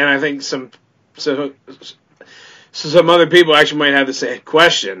interesting, and I think some other people actually might have the same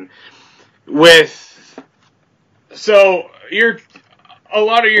question. A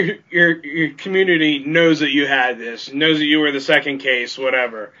lot of your community knows that you had this, knows that you were the second case,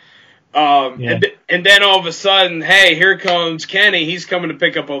 whatever. And then all of a sudden, hey, here comes Kenny. He's coming to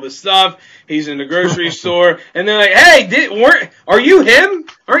pick up all this stuff. He's in the grocery store, and they're like, "Hey, are you him?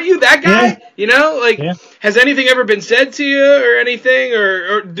 Aren't you that guy?" Yeah. Has anything ever been said to you or anything,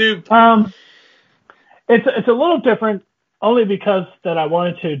 or do? It's a little different only because that I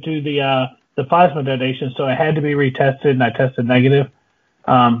wanted to do the plasma donation, so I had to be retested, and I tested negative.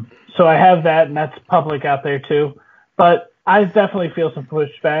 So I have that, and that's public out there too. But I definitely feel some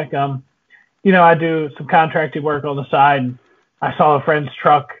pushback. I do some contracting work on the side, and I saw a friend's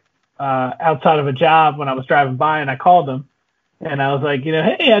truck outside of a job when I was driving by, and I called him, and I was like,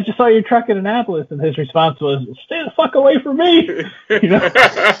 hey, I just saw your truck in Annapolis, and his response was, stay the fuck away from me. And he just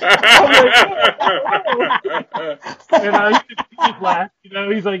laughed.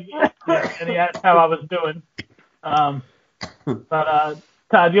 He's like, yeah, and he asked how I was doing. But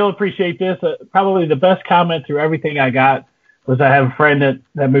Todd, you'll appreciate this. Probably the best comment through everything I got was I have a friend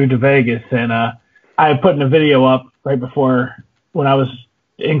that moved to Vegas, and I had put in a video up right before when I was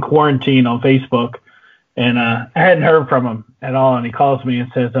in quarantine on Facebook, and I hadn't heard from him at all, and he calls me and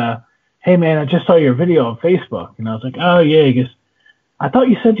says, hey, man, I just saw your video on Facebook. And I was like, oh, yeah. He goes, I thought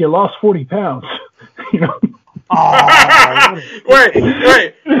you said you lost 40 pounds. Oh, wait.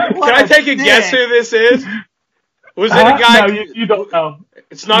 Can I take a guess who this is? Was it a guy? No, you don't know.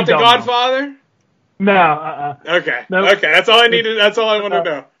 It's not The Godfather? No. Okay. No. Okay, that's all I needed. That's all I want to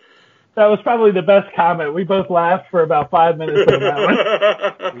know. That was probably the best comment. We both laughed for about 5 minutes on that one.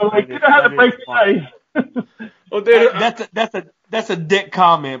 I'm like, you know how to break the ice. Well, dude, that's a dick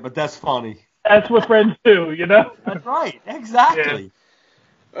comment, but that's funny. That's what friends do, That's right. Exactly.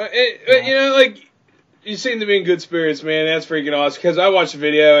 Yeah. You seem to be in good spirits, man. That's freaking awesome. Because I watched the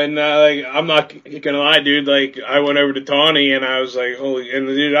video, and I'm not gonna lie, dude. I went over to Tawny, and I was like, holy, and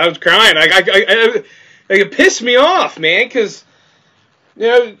dude, I was crying. It pissed me off, man. Because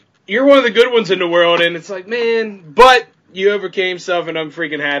you're one of the good ones in the world, and it's like, man, but you overcame stuff, and I'm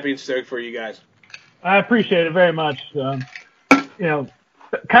freaking happy and stoked for you guys. I appreciate it very much. Kind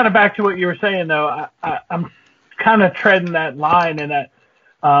of back to what you were saying, though, I'm kind of treading that line, and that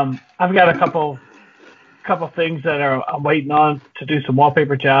I've got a couple things that I'm waiting on to do some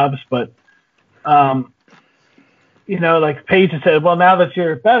wallpaper jobs, but like Paige had said, well, now that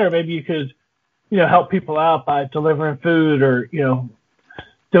you're better, maybe you could help people out by delivering food or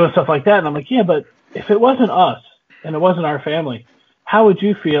doing stuff like that. And I'm like, yeah, but if it wasn't us and it wasn't our family, how would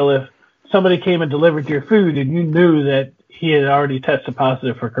you feel if somebody came and delivered your food and you knew that he had already tested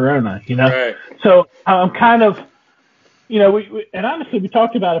positive for corona? Right. So I'm kind of we and honestly we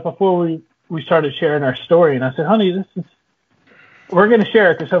talked about it before we started sharing our story, and I said, honey, we're going to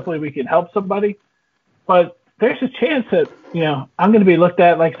share it because hopefully we can help somebody. But there's a chance that, I'm going to be looked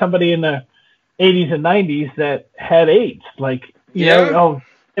at like somebody in the 80s and 90s that had AIDS. You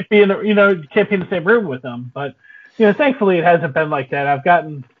can't be in the same room with them. But, thankfully it hasn't been like that. I've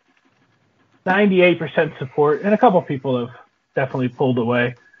gotten 98% support, and a couple people have definitely pulled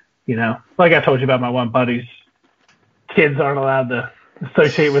away. Like I told you about my one buddy's kids aren't allowed to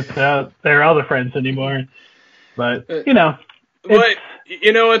associate with their other friends anymore, but but you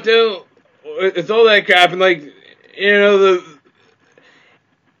know what though, it's all that crap, and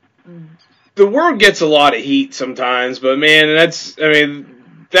the world gets a lot of heat sometimes, but man, that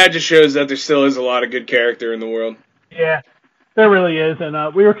just shows that there still is a lot of good character in the world. Yeah, there really is,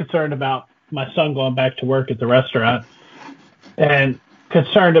 and we were concerned about my son going back to work at the restaurant, and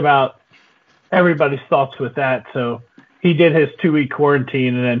concerned about everybody's thoughts with that, so he did his 2-week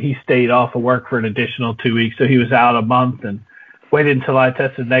quarantine, and then he stayed off of work for an additional 2 weeks. So he was out a month and waited until I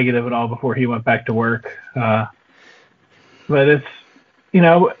tested negative and all before he went back to work. But it's,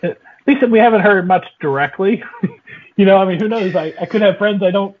 at least we haven't heard much directly. Who knows? I could have friends. I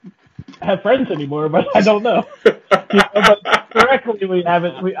don't have friends anymore, but I don't know. But directly we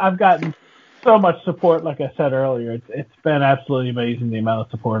haven't. I've gotten so much support, like I said earlier. It's been absolutely amazing the amount of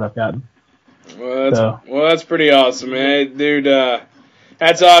support I've gotten. Well, that's pretty awesome, man. Dude,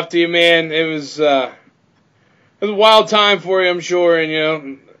 hats off to you, man. It was a wild time for you, I'm sure,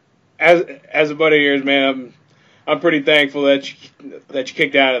 and as a buddy of yours, man, I'm pretty thankful that you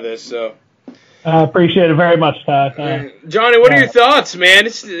kicked out of this. So I appreciate it very much, Todd. Johnny, what are your thoughts, man?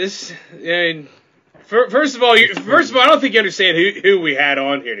 First of all, I don't think you understand who we had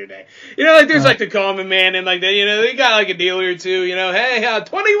on here today. There's the common man, and they got a dealer or two. Hey,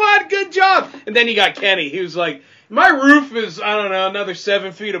 21, good job. And then you got Kenny, who's like, my roof is another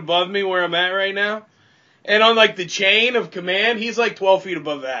 7 feet above me where I'm at right now, and on the chain of command, he's 12 feet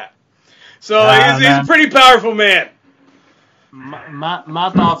above that. So he's a pretty powerful man.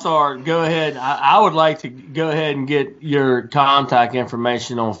 My thoughts are, go ahead. I would like to go ahead and get your contact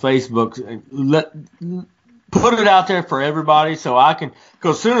information on Facebook. Put it out there for everybody so I can,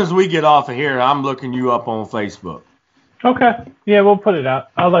 because as soon as we get off of here, I'm looking you up on Facebook. Okay. Yeah, we'll put it out.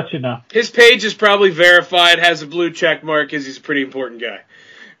 I'll let you know. His page is probably verified, has a blue check mark because he's a pretty important guy.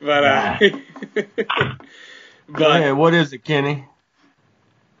 But But what is it, Kenny?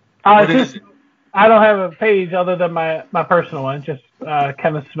 I What is it? don't have a page other than my personal one, just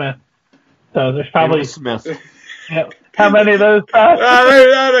Kenneth Smith. So there's probably Kenneth Smith. yeah, how many of those?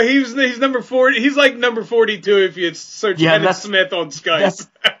 no, he's number 40. He's like number 42 if you search Kenneth Smith on Skype.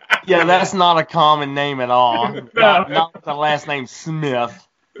 That's not a common name at all. Not with the last name Smith.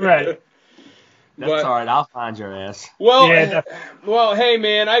 Right. That's all right. I'll find your ass. Well, Yeah, well, hey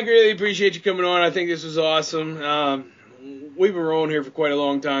man, I really appreciate you coming on. I think this was awesome. We've been rolling here for quite a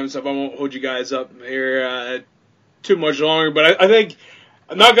long time, so I won't hold you guys up here too much longer. But I think,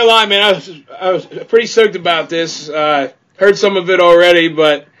 I'm not gonna lie, man, I was pretty stoked about this. Heard some of it already,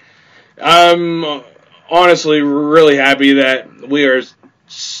 but I'm honestly really happy that we are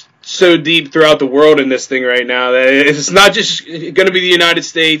so deep throughout the world in this thing right now that it's not just going to be the United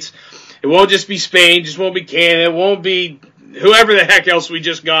States. It won't just be Spain. Just won't be Canada. It won't be whoever the heck else we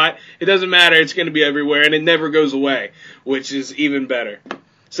just got. It doesn't matter. It's going to be everywhere, and it never goes away, which is even better.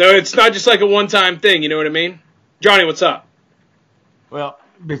 So it's not just like a one-time thing. You know what I mean? Johnny, what's up? Well,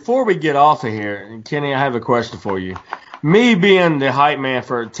 before we get off of here, Kenny, I have a question for you. Me being the hype man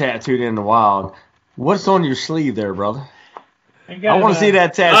for Tattooed in the Wild, what's on your sleeve there, brother? I want to see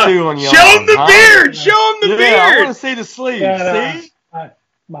that tattoo on your Show arm. him the beard! Show him the beard! I want to see the sleeve. See?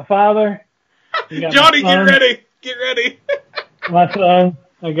 My father. Johnny, get ready. Get ready. My son.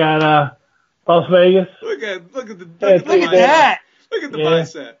 I got Las Vegas. Look at Look at that. Look at the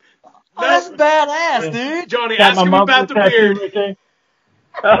bicep. Oh, that's badass, dude. Johnny, Got ask him about the beard.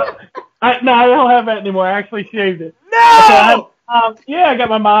 I don't have that anymore. I actually shaved it. No! I got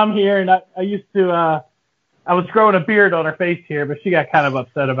my mom here, and I used to. I was growing a beard on her face here, but she got kind of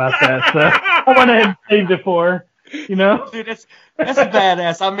upset about that, so I went ahead and shaved it for her. You know, dude, that's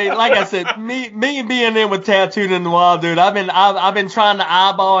badass. I mean, like I said, me being in with Tattooed in the Wild, dude. I've been trying to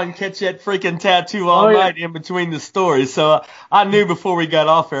eyeball and catch that freaking tattoo all night in between the stories. So I knew before we got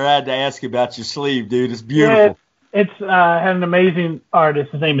off here, I had to ask you about your sleeve, dude. It's beautiful. Yeah, it's had an amazing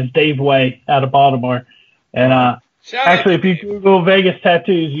artist. His name is Dave Way out of Baltimore, and actually, if you Google Vegas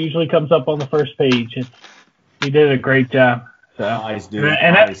tattoos, it usually comes up on the first page. He did a great job. So nice, dude.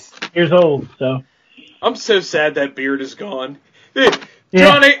 And that's years old. So I'm so sad that beard is gone.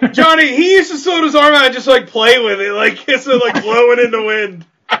 Johnny, he used to float his arm out and just like play with it, like it's like blowing in the wind.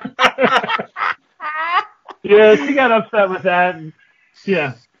 Yeah, she got upset with that, and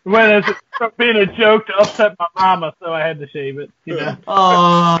when it's being a joke to upset my mama, so I had to shave it. You know?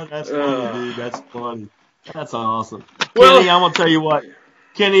 Oh, that's funny, dude. That's funny. That's awesome. Well, Kenny, I'm gonna tell you what.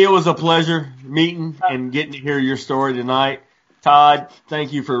 Kenny, it was a pleasure meeting and getting to hear your story tonight. Todd,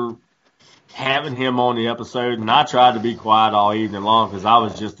 thank you for having him on the episode. And I tried to be quiet all evening long because I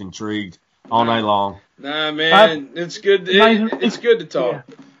was just intrigued all night long. Nah, man, it's good. It's good to talk.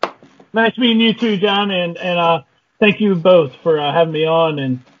 Yeah. Nice meeting you too, John, and thank you both for having me on,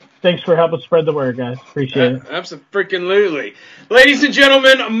 and thanks for helping spread the word, guys. Appreciate it. Absolutely. Ladies and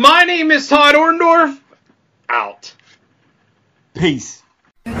gentlemen, my name is Todd Orndorff. Out. Peace.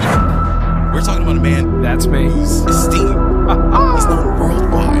 We're talking about a man. That's me. Who's esteemed. He's known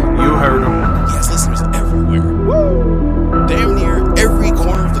worldwide. You heard him. He has listeners everywhere. Woo! Damn near every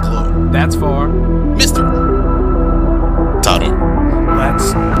corner of the globe. That's far. Mr. Todd Orndorff.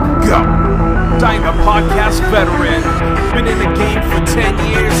 Let's go. I'm a podcast veteran. Been in the game for 10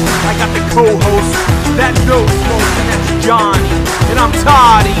 years. I got the co-host that knows most, and that's Johnny. And I'm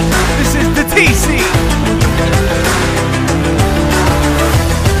Toddy. This is the TC